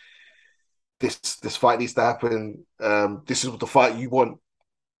say this fight needs to happen. This is the fight you want,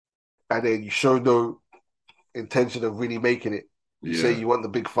 and then you show no intention of really making it. You say you want the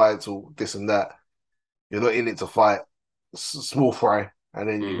big fights or this and that. You're not in it to fight small fry, and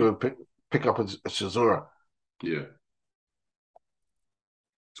then you go pick up a Chisora. Yeah.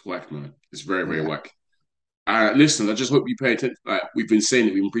 It's whack, man. It's very, very whack. Listen, I just hope you pay attention. Like we've been saying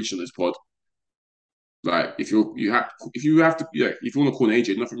it, we've been preaching on this pod. Like if you want to call an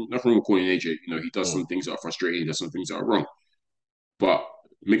AJ, nothing wrong with calling AJ. You know, he does some things that are frustrating, he does some things that are wrong. But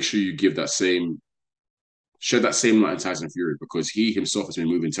make sure you give shed that same light on Tyson Fury, because he himself has been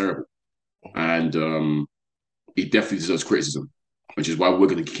moving terrible. And he definitely deserves criticism, which is why we're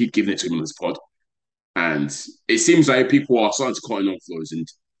going to keep giving it to him on this pod. And it seems like people are starting to cotton on flows, and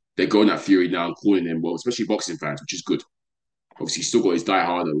they're going at Fury now and calling him, well, especially boxing fans, which is good. Obviously, he's still got his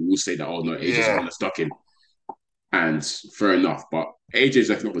diehard that will say that, oh no, AJ's the one that's ducking. And fair enough, but AJ's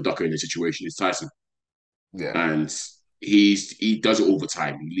definitely not the ducker in this situation. It's Tyson. Yeah. And he does it all the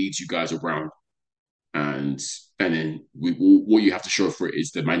time. He leads you guys around. And then what you have to show for it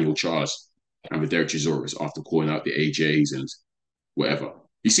is the manual charge and the Derek Chisora after calling out the AJs and whatever.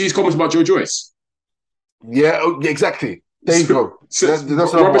 You see his comments about Joe Joyce? Yeah, exactly. There you go. That's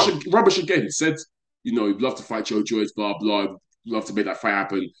rubbish again. He said, you know, he'd love to fight Joe Joyce, blah, blah. He'd love to make that fight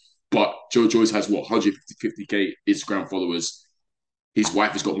happen. But Joe Joyce has, 150K Instagram followers. His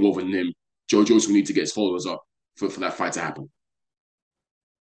wife has got more than him. Joe Joyce will need to get his followers up for that fight to happen.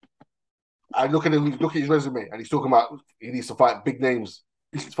 I look at his resume, and he's talking about he needs to fight big names.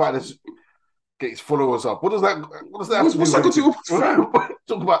 He's fighting to get his followers up. What does that have to do? What's that got to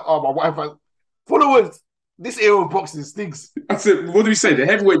talk about? Oh, my wife has followers. This era of boxing stinks. That's it. What do we say? The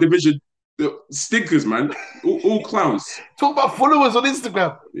heavyweight division, the stinkers, man. All clowns. Talk about followers on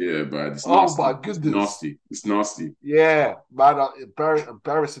Instagram. Yeah, man. It's nasty. My goodness. It's nasty. Yeah, man.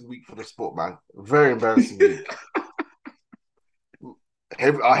 Embarrassing week for the sport, man. Very embarrassing week.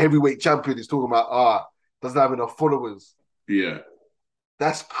 Our heavyweight champion is talking about doesn't have enough followers. Yeah,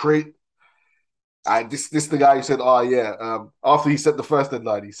 that's great. And this the guy who said, after he said the first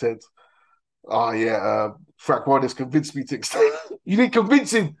deadline, he said, Frank Warner's convinced me to extend. You didn't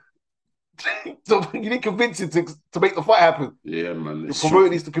convince him. You didn't convince him to make the fight happen. Yeah, man. The promoter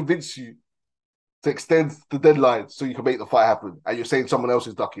needs to convince you to extend the deadline so you can make the fight happen. And you're saying someone else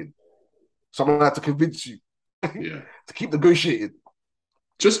is ducking. Someone had to convince you to keep negotiating.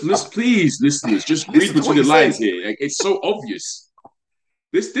 Just please, listeners, just read between the lines here. Like, it's so obvious.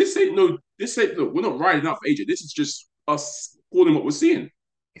 This ain't look, we're not riding out for AJ. This is just us calling what we're seeing.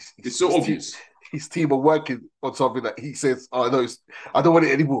 It's so obvious. His team are working on something that he says, "Oh no, I don't want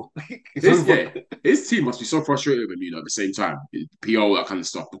it anymore." His team must be so frustrated with him, at the same time, PR, all that kind of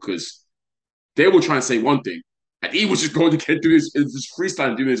stuff, because they will try and say one thing, and he was just going to do his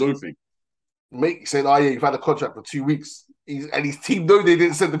freestyle, doing his own thing. Mate said, you've had a contract for 2 weeks. And his team know they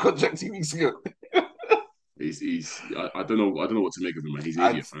didn't send the contract 2 weeks ago. I don't know what to make of him, man. He's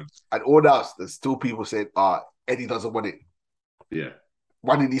an idiot, man. And all else, there's still people saying, Eddie doesn't want it. Yeah.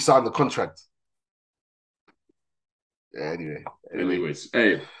 Why didn't he sign the contract? Yeah, Anyways,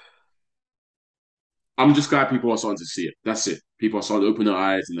 hey. I'm just glad people are starting to see it. That's it. People are starting to open their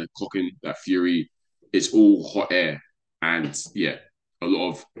eyes and they're clocking that Fury. It's all hot air. And yeah, a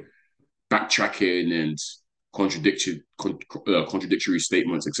lot of backtracking and contradictory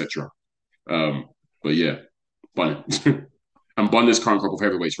statements, etc. But yeah, Bunny. And Bunny's current crop of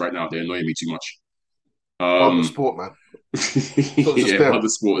heavyweights right now, they're annoying me too much. On the sport, man. Not just Yeah, them. other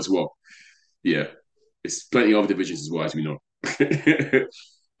sport as well. Yeah, it's plenty of other divisions as well, as we know.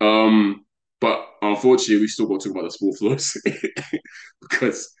 But unfortunately, we still got to talk about the sport floors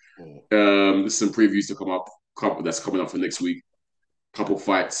because there's some previews to come up. Couple that's coming up for next week. Couple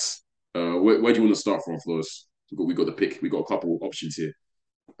fights. Where do you want to start from, Flores? We got the pick. We got a couple options here.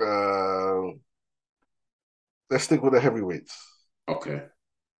 Let's stick with the heavyweights. Okay.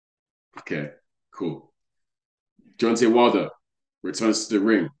 Cool. Deontay Wilder returns to the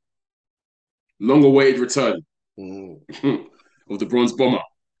ring. Long-awaited return of the Bronze Bomber.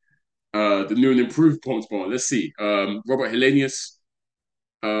 The new and improved Bronze Bomber. Let's see. Robert Helenius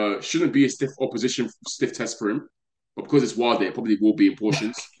shouldn't be a stiff test for him, but because it's Wilder, it probably will be in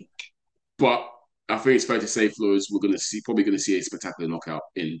portions. But I think it's fair to say, Flores, probably going to see a spectacular knockout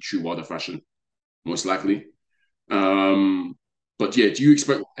in true Wilder fashion, most likely. But yeah, do you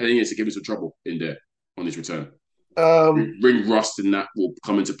expect Helenius to give him some trouble in there on his return? Ring rust and that will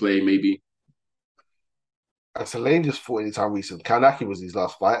come into play, maybe. Lane just fought anytime recent. Kanaki was his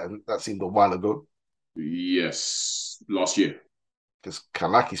last fight, and that seemed a while ago. Yes, last year. Because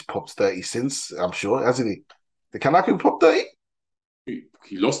Kanaki's popped 30 since, I'm sure, hasn't he? Did Kanaki pop 30?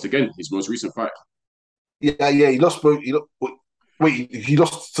 He lost again, his most recent fight. Yeah, he lost. Wait, he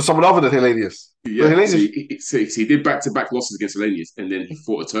lost to someone other than Helenius. Yeah, Helenius... so he did back-to-back losses against Helenius, and then he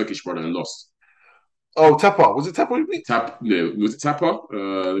fought a Turkish brother and lost. Oh, Tapa. Was it Tapa? No, was it Tapa?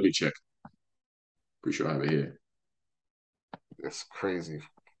 Let me check. Pretty sure I have it here. That's crazy.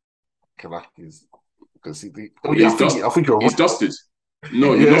 Kanaki's... I think you're he's dusted.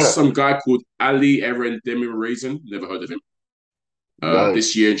 No, he lost some guy called Ali Eren Demirazan. Never heard of him. Nice.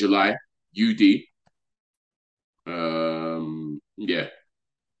 This year in July, UD. Yeah,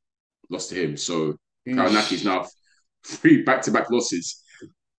 lost to him. So Kawanaki's now 3 back-to-back losses,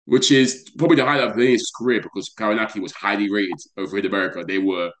 which is probably the highlight of his career because Kawanaki was highly rated over in America. They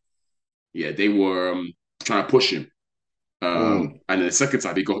were trying to push him. And then the second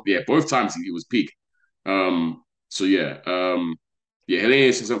time both times he was peak. Helenius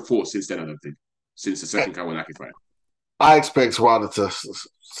hasn't fought since then, I don't think. Since the second Kawanaki fight. I expect Wilder to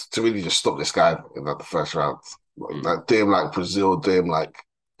really just stop this guy in the first round. Like, do him like Brazil, do him like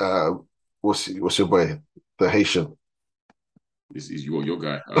what's your boy? The Haitian. He's your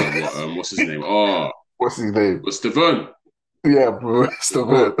guy. What's his name? Oh, what's his name? Stiverne. Yeah, bro,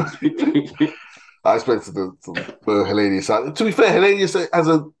 Stiverne. I expected the Helenius. To be fair, Helenius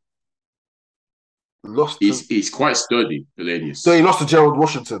hasn't lost. He's quite sturdy, Helenius. So he lost to Gerald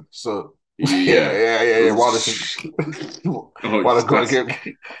Washington. So yeah. Wilder's got to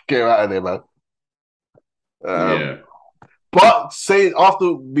get out of there, man. But saying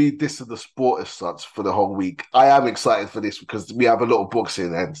after we dissed the sport as such for the whole week, I am excited for this because we have a lot of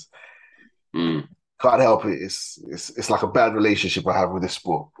boxing and can't help it. It's like a bad relationship I have with this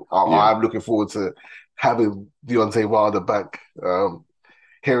sport. I'm looking forward to having Deontay Wilder back,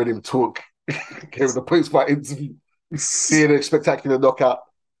 hearing him talk, hearing the post-fight interview, seeing a spectacular knockout.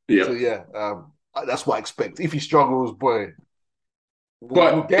 Yeah. So that's what I expect. If he struggles, boy.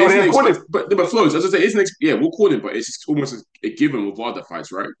 But Flows, as I say, we'll call him, but it's almost a given with Wilder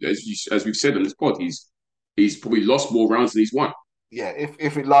fights, right? As we've said in this pod, he's probably lost more rounds than he's won. Yeah,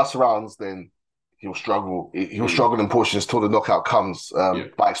 if it lasts rounds, then he'll struggle. He'll struggle in portions till the knockout comes.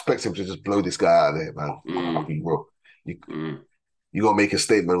 But I expect him to just blow this guy out of there, man. You got to make a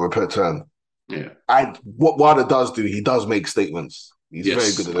statement, return. Yeah. And what Wilder does do, he does make statements. He's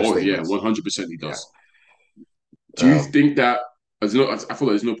very good at those statements. Yeah, 100% he does. Yeah. Do you think that, I feel like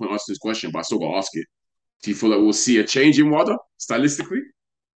there's no point asking this question, but I still got to ask it. Do you feel like we'll see a change in Wilder, stylistically?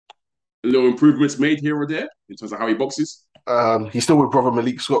 A little improvements made here or there in terms of how he boxes? He's still with brother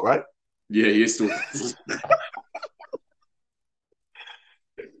Malik Scott, right? Yeah, he is still.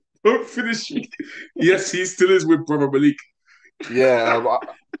 Don't finish. Yes, he still is with brother Malik. Yeah,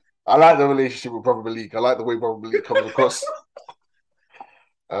 I like the relationship with brother Malik. I like the way brother Malik comes across.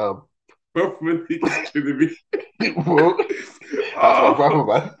 Brother Malik is killing me. Brother,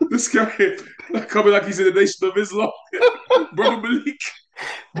 man. This guy coming like he's in the Nation of Islam. Brother Malik.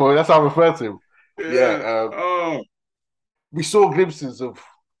 Boy, that's how I refer to him. Yeah. We saw glimpses of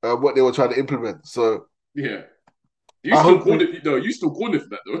what they were trying to implement. So yeah, you still called it for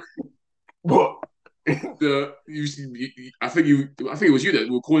that though. What? I think it was you that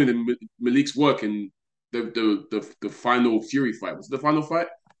were calling him Malik's work in the final Fury fight. Was it the final fight?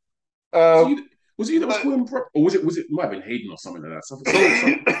 Was it you that was calling him, or was it might have been Hayden or something like that?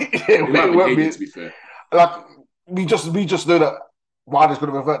 It might have been Hayden, to be fair. Like we just know that Wilder's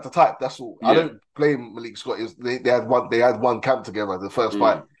going to revert to type. That's all. I Yeah. don't blame Malik Scott. They had one camp together. The first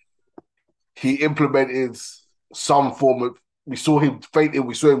fight, he implemented some form of. We saw him feinting.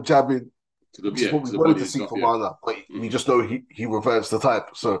 We saw him jabbing. To the, Which is what we to the wanted body to and see stuff, from yeah. Wilder, but we just know he reverts the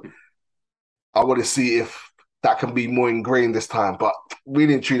type. So I want to see if that can be more ingrained this time. But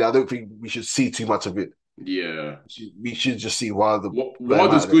really and truly, I don't think we should see too much of it. Yeah. We should just see Wilder.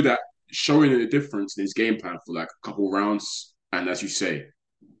 Wilder's good at showing a difference in his game plan for like a couple rounds, and as you say,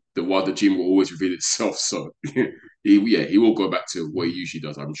 the Wilder gene will always reveal itself. So he will go back to what he usually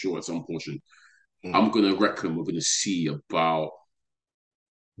does. I'm sure at some portion. I'm gonna reckon we're gonna see about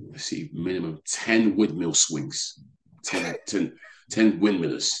minimum 10 windmill swings, 10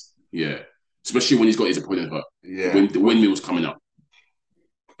 windmillers. Yeah, especially when he's got his opponent hurt. Yeah, The windmill's coming up.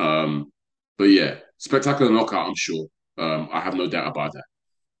 But yeah, spectacular knockout. I'm sure. I have no doubt about that.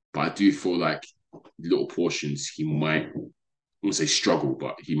 But I do feel like little portions he might. I won't say struggle,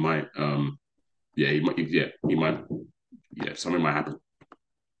 but he might. He might. Yeah, something might happen.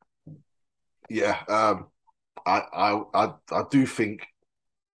 Yeah. I do think.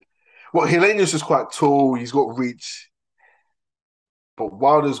 Well, Helenius is quite tall. He's got reach, but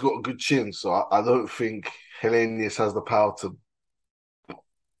Wilder's got a good chin. So I don't think Helenius has the power to.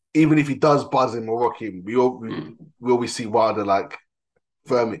 Even if he does buzz him or rock him, we always see Wilder like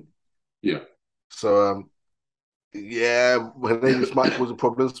firming. Yeah. So Helenius might cause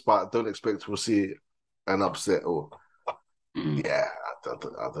problems, but I don't expect we'll see an upset or. Yeah,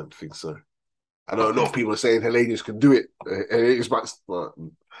 I don't think so. I know a lot of people are saying Helenius can do it. Helenius might, but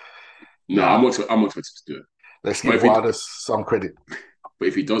no, I'm not expected to do it. Let's give Wilder some credit. But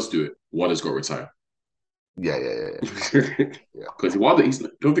if he does do it, Wilder's got to retire. Yeah. Because Wilder,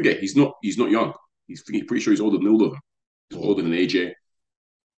 don't forget, he's not young. He's pretty sure he's older than all of them. He's older than AJ. I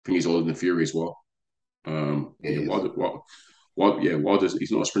think he's older than Fury as well. Wilder's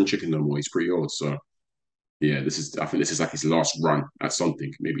he's not a spring chicken no more. He's pretty old. So yeah, I think this is like his last run at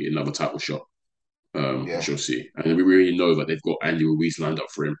something, maybe another title shot. We shall see. And we really know that they've got Andy Ruiz lined up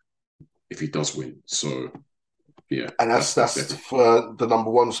for him if he does win. So yeah, and that's for the number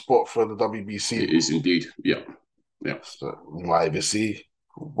one spot for the WBC. It is indeed. Yeah. So we might even see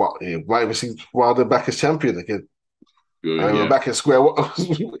Wilder back as champion again. We're back at square one. back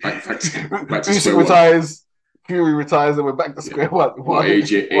to Usyk square retires, Fury retires, and we're back to square one. Well,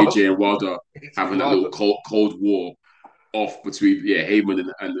 AJ and Wilder having that little cold war off between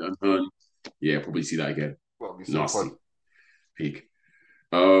Heyman and Hearn. Yeah, probably see that again. Nasty. Peak.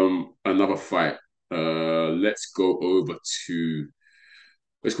 Another fight. Let's go over to.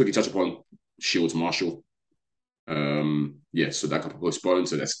 Let's quickly touch upon Shields Marshall. So that got postponed,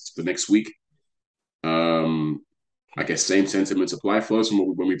 so that's for next week. I guess same sentiments apply for us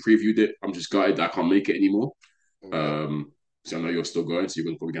when we previewed it. I'm just gutted that I can't make it anymore. So I know you're still going, so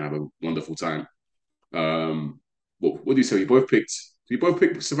you're probably gonna have a wonderful time. What do you say? We both picked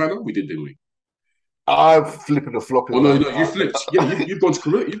Savannah? We did, didn't we? I'm flipping the flop. Oh no, you flipped. Yeah, you've gone to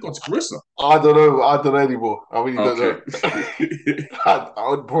Carissa. I don't know anymore. I really don't know. I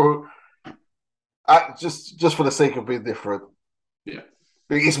would, bro. Just for the sake of being different. Yeah.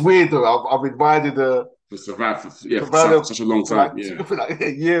 It's weird though. I've been riding for such a long time. For like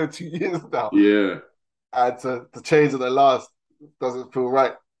a year or 2 years now. Yeah. And to change at the last doesn't feel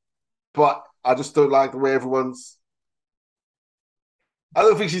right. But I just don't like the way everyone's. I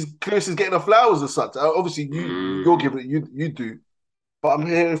don't think Clarissa's getting her flowers as such. Obviously, you're giving it, you do. But I'm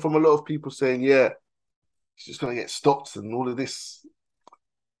hearing from a lot of people saying, she's just going to get stopped and all of this.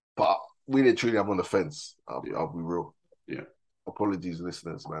 But really, truly, I'm on the fence. I'll be real. Yeah. Apologies,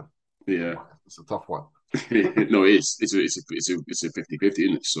 listeners, man. Yeah. It's a tough one. No, it is. It's a 50-50,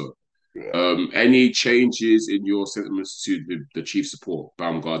 isn't it? So, any changes in your sentiments to the chief support,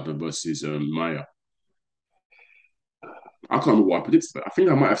 Baumgardner versus Maya? I can't remember what I predicted, but I think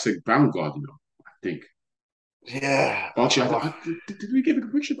I might have said Baumgardner. I think. Yeah. Actually, did we give a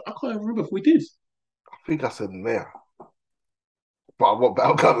prediction? I can't remember if we did. I think I said Mayor. But I want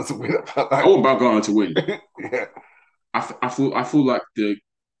Baumgardner to win. I want Baumgardner to win. Yeah. I feel like the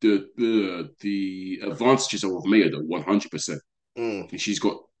advantages of Mayer though 100%. She's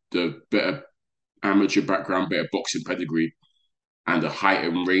got the better amateur background, better boxing pedigree, and the height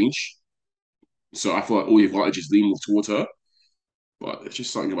and range. So I feel like all the advantages lean more towards her. But it's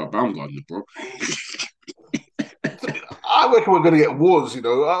just something about Baumgardner, bro. I reckon we're going to get wars, you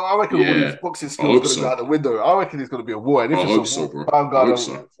know. I reckon all these boxing skills are going to go out the window. I reckon it's going to be a war. And if it's a war,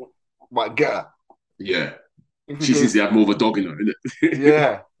 Baumgardner might get her. Yeah. She seems to have more of a dog in her, isn't it?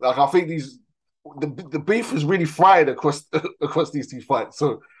 Yeah. Like, I think the beef is really fried across these two fights.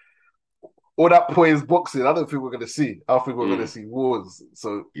 So all that poised boxing, I don't think we're gonna see. I think we're gonna see wars.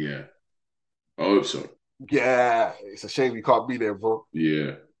 So Yeah, I hope so. yeah, it's a shame you can't be there, bro.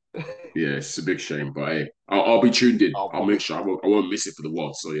 Yeah, yeah, it's a big shame, but hey, I'll be tuned in. I'll make Be sure I won't miss it for the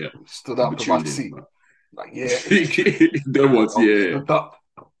world. So yeah, stood I'll be up in my tuned in. seat. But... Like, yeah, There was, yeah. stood up.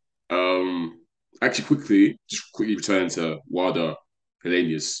 Actually, quickly returning to Wilder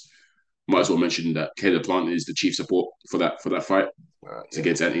Helenius. Might as well mention that Caleb Plant is the chief support for that fight. It's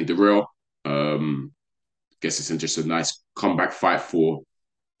against Anthony Dirrell. Guess it's just a nice comeback fight for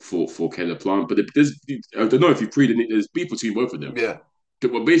Caleb Plant. But there's, I don't know if you pre there's beef between both of them. Yeah.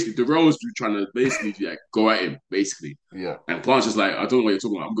 But basically, Dirrell's trying to basically go at him, basically. Yeah. And Plant's just like, I don't know what you're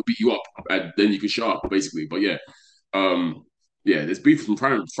talking about. I'm gonna beat you up, and then you can shut up, basically. But yeah, there's beef from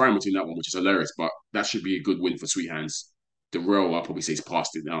Prime between that one, which is hilarious. But that should be a good win for Sweet Hands. Dirrell, I'll probably say, he's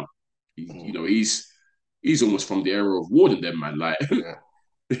past it now. He's almost from the era of Warden, then man. Like,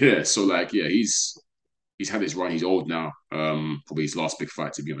 yeah. So like, yeah, he's had his run. He's old now. Probably his last big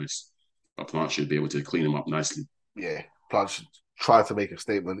fight, to be honest. But Plant should be able to clean him up nicely. Yeah, Plant should try to make a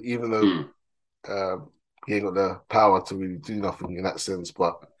statement, even though he ain't got the power to really do nothing in that sense.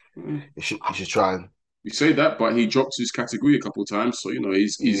 But he should try and. You say that, but he dropped his category a couple of times, so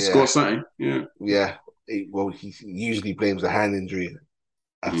he's got something. Yeah, yeah. He usually blames a hand injury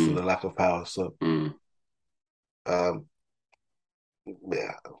as to the lack of power. So, yeah,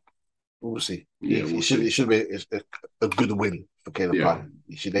 we'll see. Yeah, it should be a good win for Caleb Plant.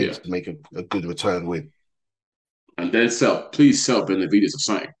 He should aim to make a good return win. And then please sell Benavidez or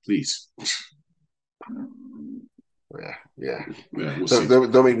something, please. Yeah. We'll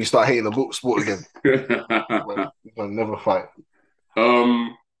don't make me start hating the sport again. I'll never fight.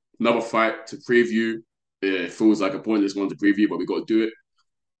 Another fight to preview. Yeah, it feels like a pointless one to preview, but we got to do it.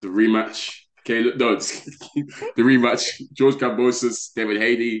 The rematch. The rematch. George Kambosos, David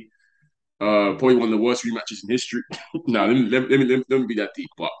Haney. Probably one of the worst rematches in history. No, let me be that deep.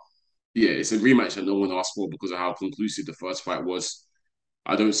 But yeah, it's a rematch that no one asked for because of how conclusive the first fight was.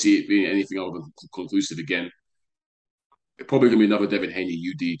 I don't see it being anything other than conclusive again. It's probably going to be another Devin Haney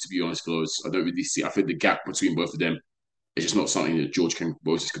UD, to be honest, Flores. I don't really see. I think the gap between both of them is just not something that George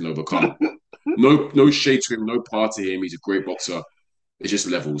Kambosos can overcome. No shade to him, no part to him. He's a great boxer. It's just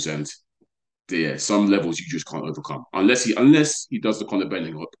levels, and some levels you just can't overcome unless he does the Conor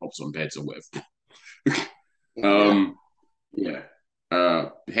Benning or hops on beds or whatever.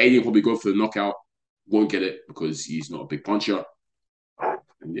 Haney will probably go for the knockout. Won't get it because he's not a big puncher.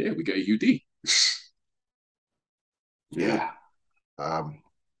 And yeah, we get a UD.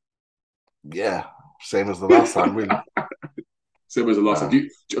 Same as the last time, really. Same as the last time. Do you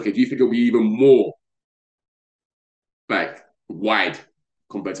think it'll be even more like wide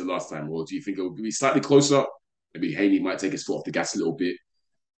compared to last time, or do you think it will be slightly closer? Maybe Haney might take his foot off the gas a little bit,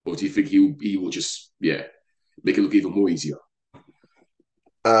 or do you think he will just make it look even more easier?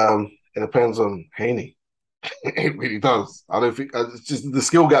 It depends on Haney. It really does. I don't think it's just the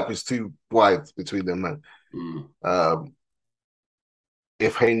skill gap is too wide between them, man.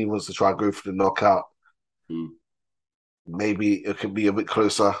 If Haney wants to try and go for the knockout, maybe it could be a bit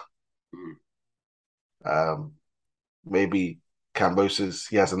closer. Maybe Kambosos,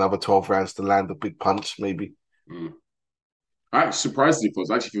 he has another 12 rounds to land a big punch, maybe. I surprisingly I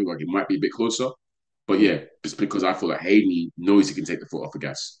actually feel like it might be a bit closer. But yeah, just because I feel like Haney knows he can take the foot off the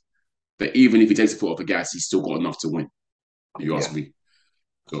gas. But even if he takes the foot off the gas, he's still got enough to win. You ask me.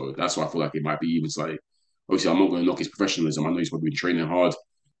 So that's why I feel like it might be even slightly. Obviously, I'm not going to knock his professionalism. I know he's probably been training hard.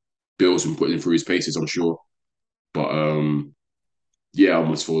 Bill's been putting him through his paces, I'm sure. But I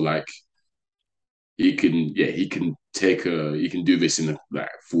almost feel like he can do this in the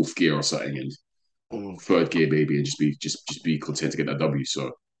fourth gear or something and third gear maybe and just be content to get that W.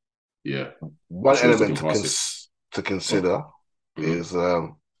 So yeah. One element to consider is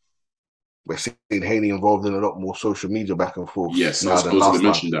we're seeing Haney involved in a lot more social media back and forth. Yes, I was going to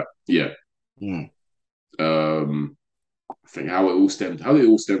mention that. Yeah. I think how did it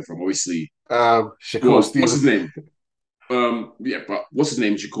all stem from? Obviously, what's his name? But what's his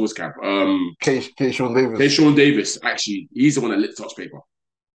name? Shakur's camp. Keyshawn Davis. Keyshawn Davis. Actually, he's the one that lit the touch paper.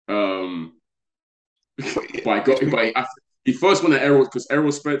 He first went to Errol because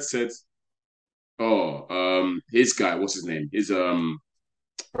Errol Spence said, his guy, what's his name? His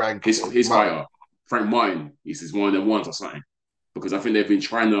fighter, Frank Martin. He says one of them ones or something because I think they've been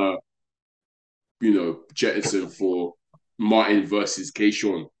trying to, jettison for Martin versus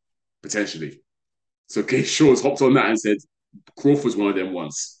Keyshawn potentially. So Keyshawn's hopped on that and said Crawford's one of them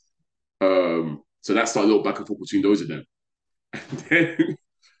ones. So that started a little back and forth between those of them.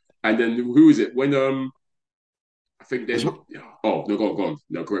 And then who is it? When I think then. Oh no, go on.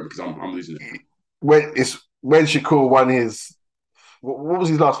 No, correct because I'm losing it. When Shakur won his. What was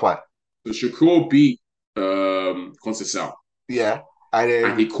his last fight? So Shakur beat Conceição. Yeah,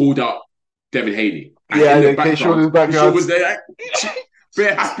 and he called out Devin Haney. And in the background, Shakur was there, like,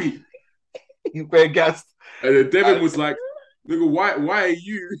 very happy. He's very gassed. And then Devin was like, "Nigga, why are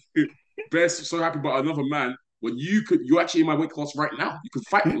you so happy about another man when you're actually in my weight class right now? You can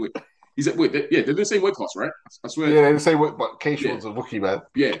fight me with." He's like, "Wait, they're in the same weight class, right?" I swear. Yeah, they're the same weight, but Keishon's a rookie, man.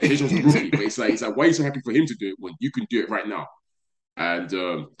 Yeah, Keishon's a rookie, but it's like, why are you so happy for him to do it when you can do it right now? And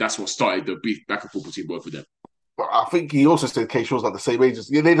that's what started the beef back and forth between both of them. But I think he also said Keishon's like the same age.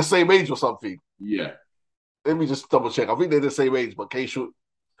 Yeah, they're the same age or something. Yeah. Let me just double check. I think they're the same age, but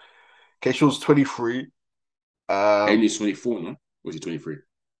Keishon's 23. Haney's 24, no? Or was he 23? I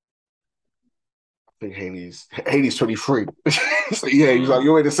think Haney's 23. So yeah, he's like,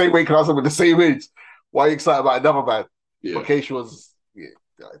 you're in the same weight class, I'm in the same age. Why are you excited about another man? Yeah. But Keishon's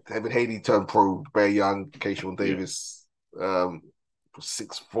Devin Haney turned pro, very young. Keishon Davis,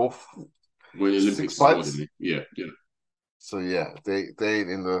 6'4". When the Olympics was, yeah. So yeah, they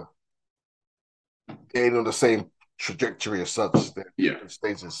ain't on the same trajectory as such. Yeah,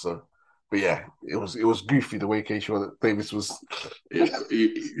 stages. So, but yeah, it was goofy the way Keishon Davis was.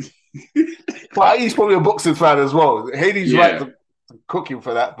 But he's probably a boxing fan as well. Haney's right to cook him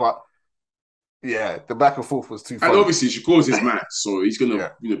for that, but yeah, the back and forth was too funny. And obviously Shakur's his man, so he's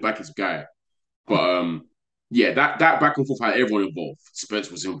gonna back his guy. But that back and forth had everyone involved.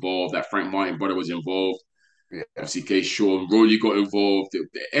 Spence was involved. That Frank Martin brother was involved. Yeah. Obviously, Keishon, Rolly got involved.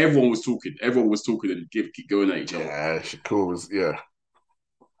 Everyone was talking. Everyone was talking and keep going at each other. Yeah, Shakur was.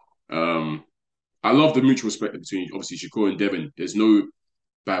 I love the mutual respect between obviously Shakur and Devin. There's no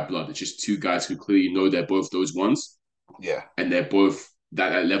bad blood. It's just two guys who clearly know they're both those ones. Yeah, and they're both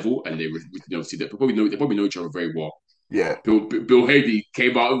that level, and they obviously they probably know each other very well. Yeah, Bill Haley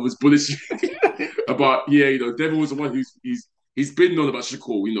came out and was bullish about Devin was the one he's been on about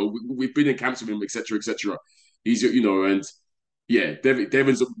Shakur. We've been in camps with him, etc. He's and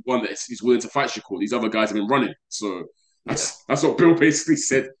Devin's the one that is willing to fight Shakur. These other guys have been running, so that's what Bill basically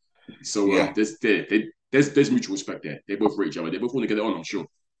said. So there's mutual respect there. They both rate each other. They both want to get it on, I'm sure.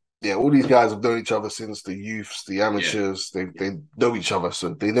 Yeah, all these guys have known each other since the youths, the amateurs. They know each other,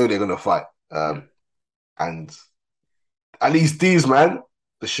 so they know they're gonna fight. And at least these the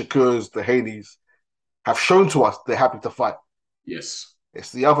Shakurs, the Haneys, have shown to us they're happy to fight. Yes,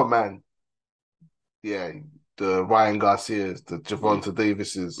 it's the other man. Yeah, the Ryan Garcias, the Gervonta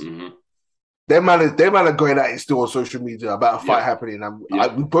Davises. Mm-hmm. Them man are going at it still on social media about a fight happening, and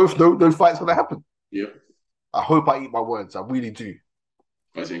we both know no fight's gonna happen. Yeah, I hope I eat my words. I really do.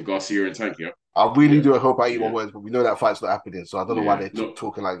 As in Garcia and Tank, I really do. I hope I eat my words, but we know that fight's not happening. So I don't know why they're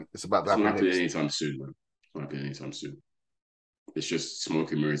talking like it's about that. It's not happening anytime soon, man. It's not happening anytime soon. It's just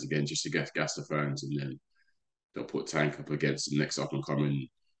smoke and mirrors again, just to gas the fans, and then they'll put Tank up against the next up and coming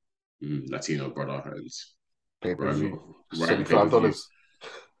Latino brother and $75.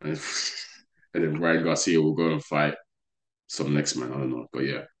 And then Ryan Garcia will go and fight some next man. I don't know, but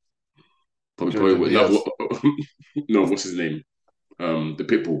yeah, probably no, what's his name? The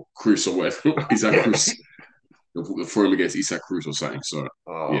Pitbull, Cruz or whatever. Isaac Cruz. They'll throw him against Isaac Cruz or something. So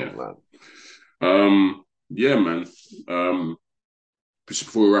man. Just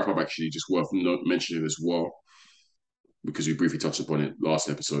before we wrap up, actually, just worth mentioning as well, because we briefly touched upon it last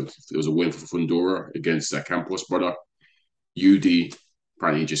episode. There was a win for Fundora against Campos brother. UD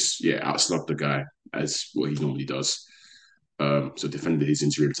apparently just outsnubbed the guy as what he normally does. So defended his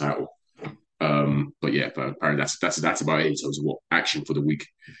interim title. But apparently that's about it in terms of what action for the week,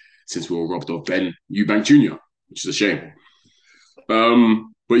 since we were robbed of Ben Eubank Jr., which is a shame.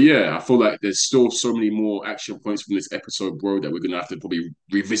 But I feel like there's still so many more action points from this episode, bro, that we're gonna have to probably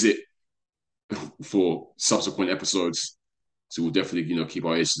revisit for subsequent episodes. So we'll definitely keep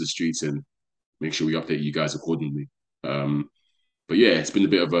our ears to the streets and make sure we update you guys accordingly. But it's been a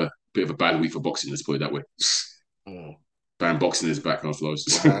bit of a bad week for boxing. Let's put it that way. Bam, boxing is back on flows.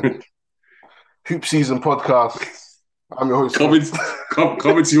 Hoop Season podcast. I'm your host.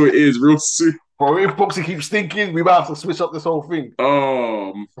 Coming to your ears real soon. Bro, if boxing keeps stinking, we might have to switch up this whole thing.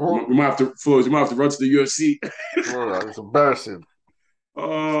 We might have to run to the UFC. Bro, it's embarrassing.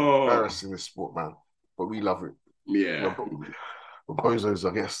 Oh, it's embarrassing, this sport, man. But we love it. Yeah. We're bozos,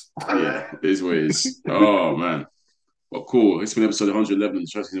 I guess. Yeah, it is what it is. Oh, man. Well, cool. It's been episode 111 of the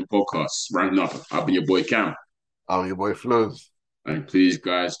Trusting Podcast. Rounding up. I've been your boy Cam. I'm your boy Flows. And please,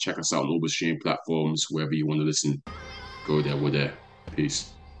 guys, check us out on all the streaming platforms, wherever you want to listen. Go there, we're there.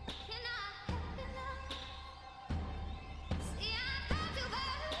 Peace.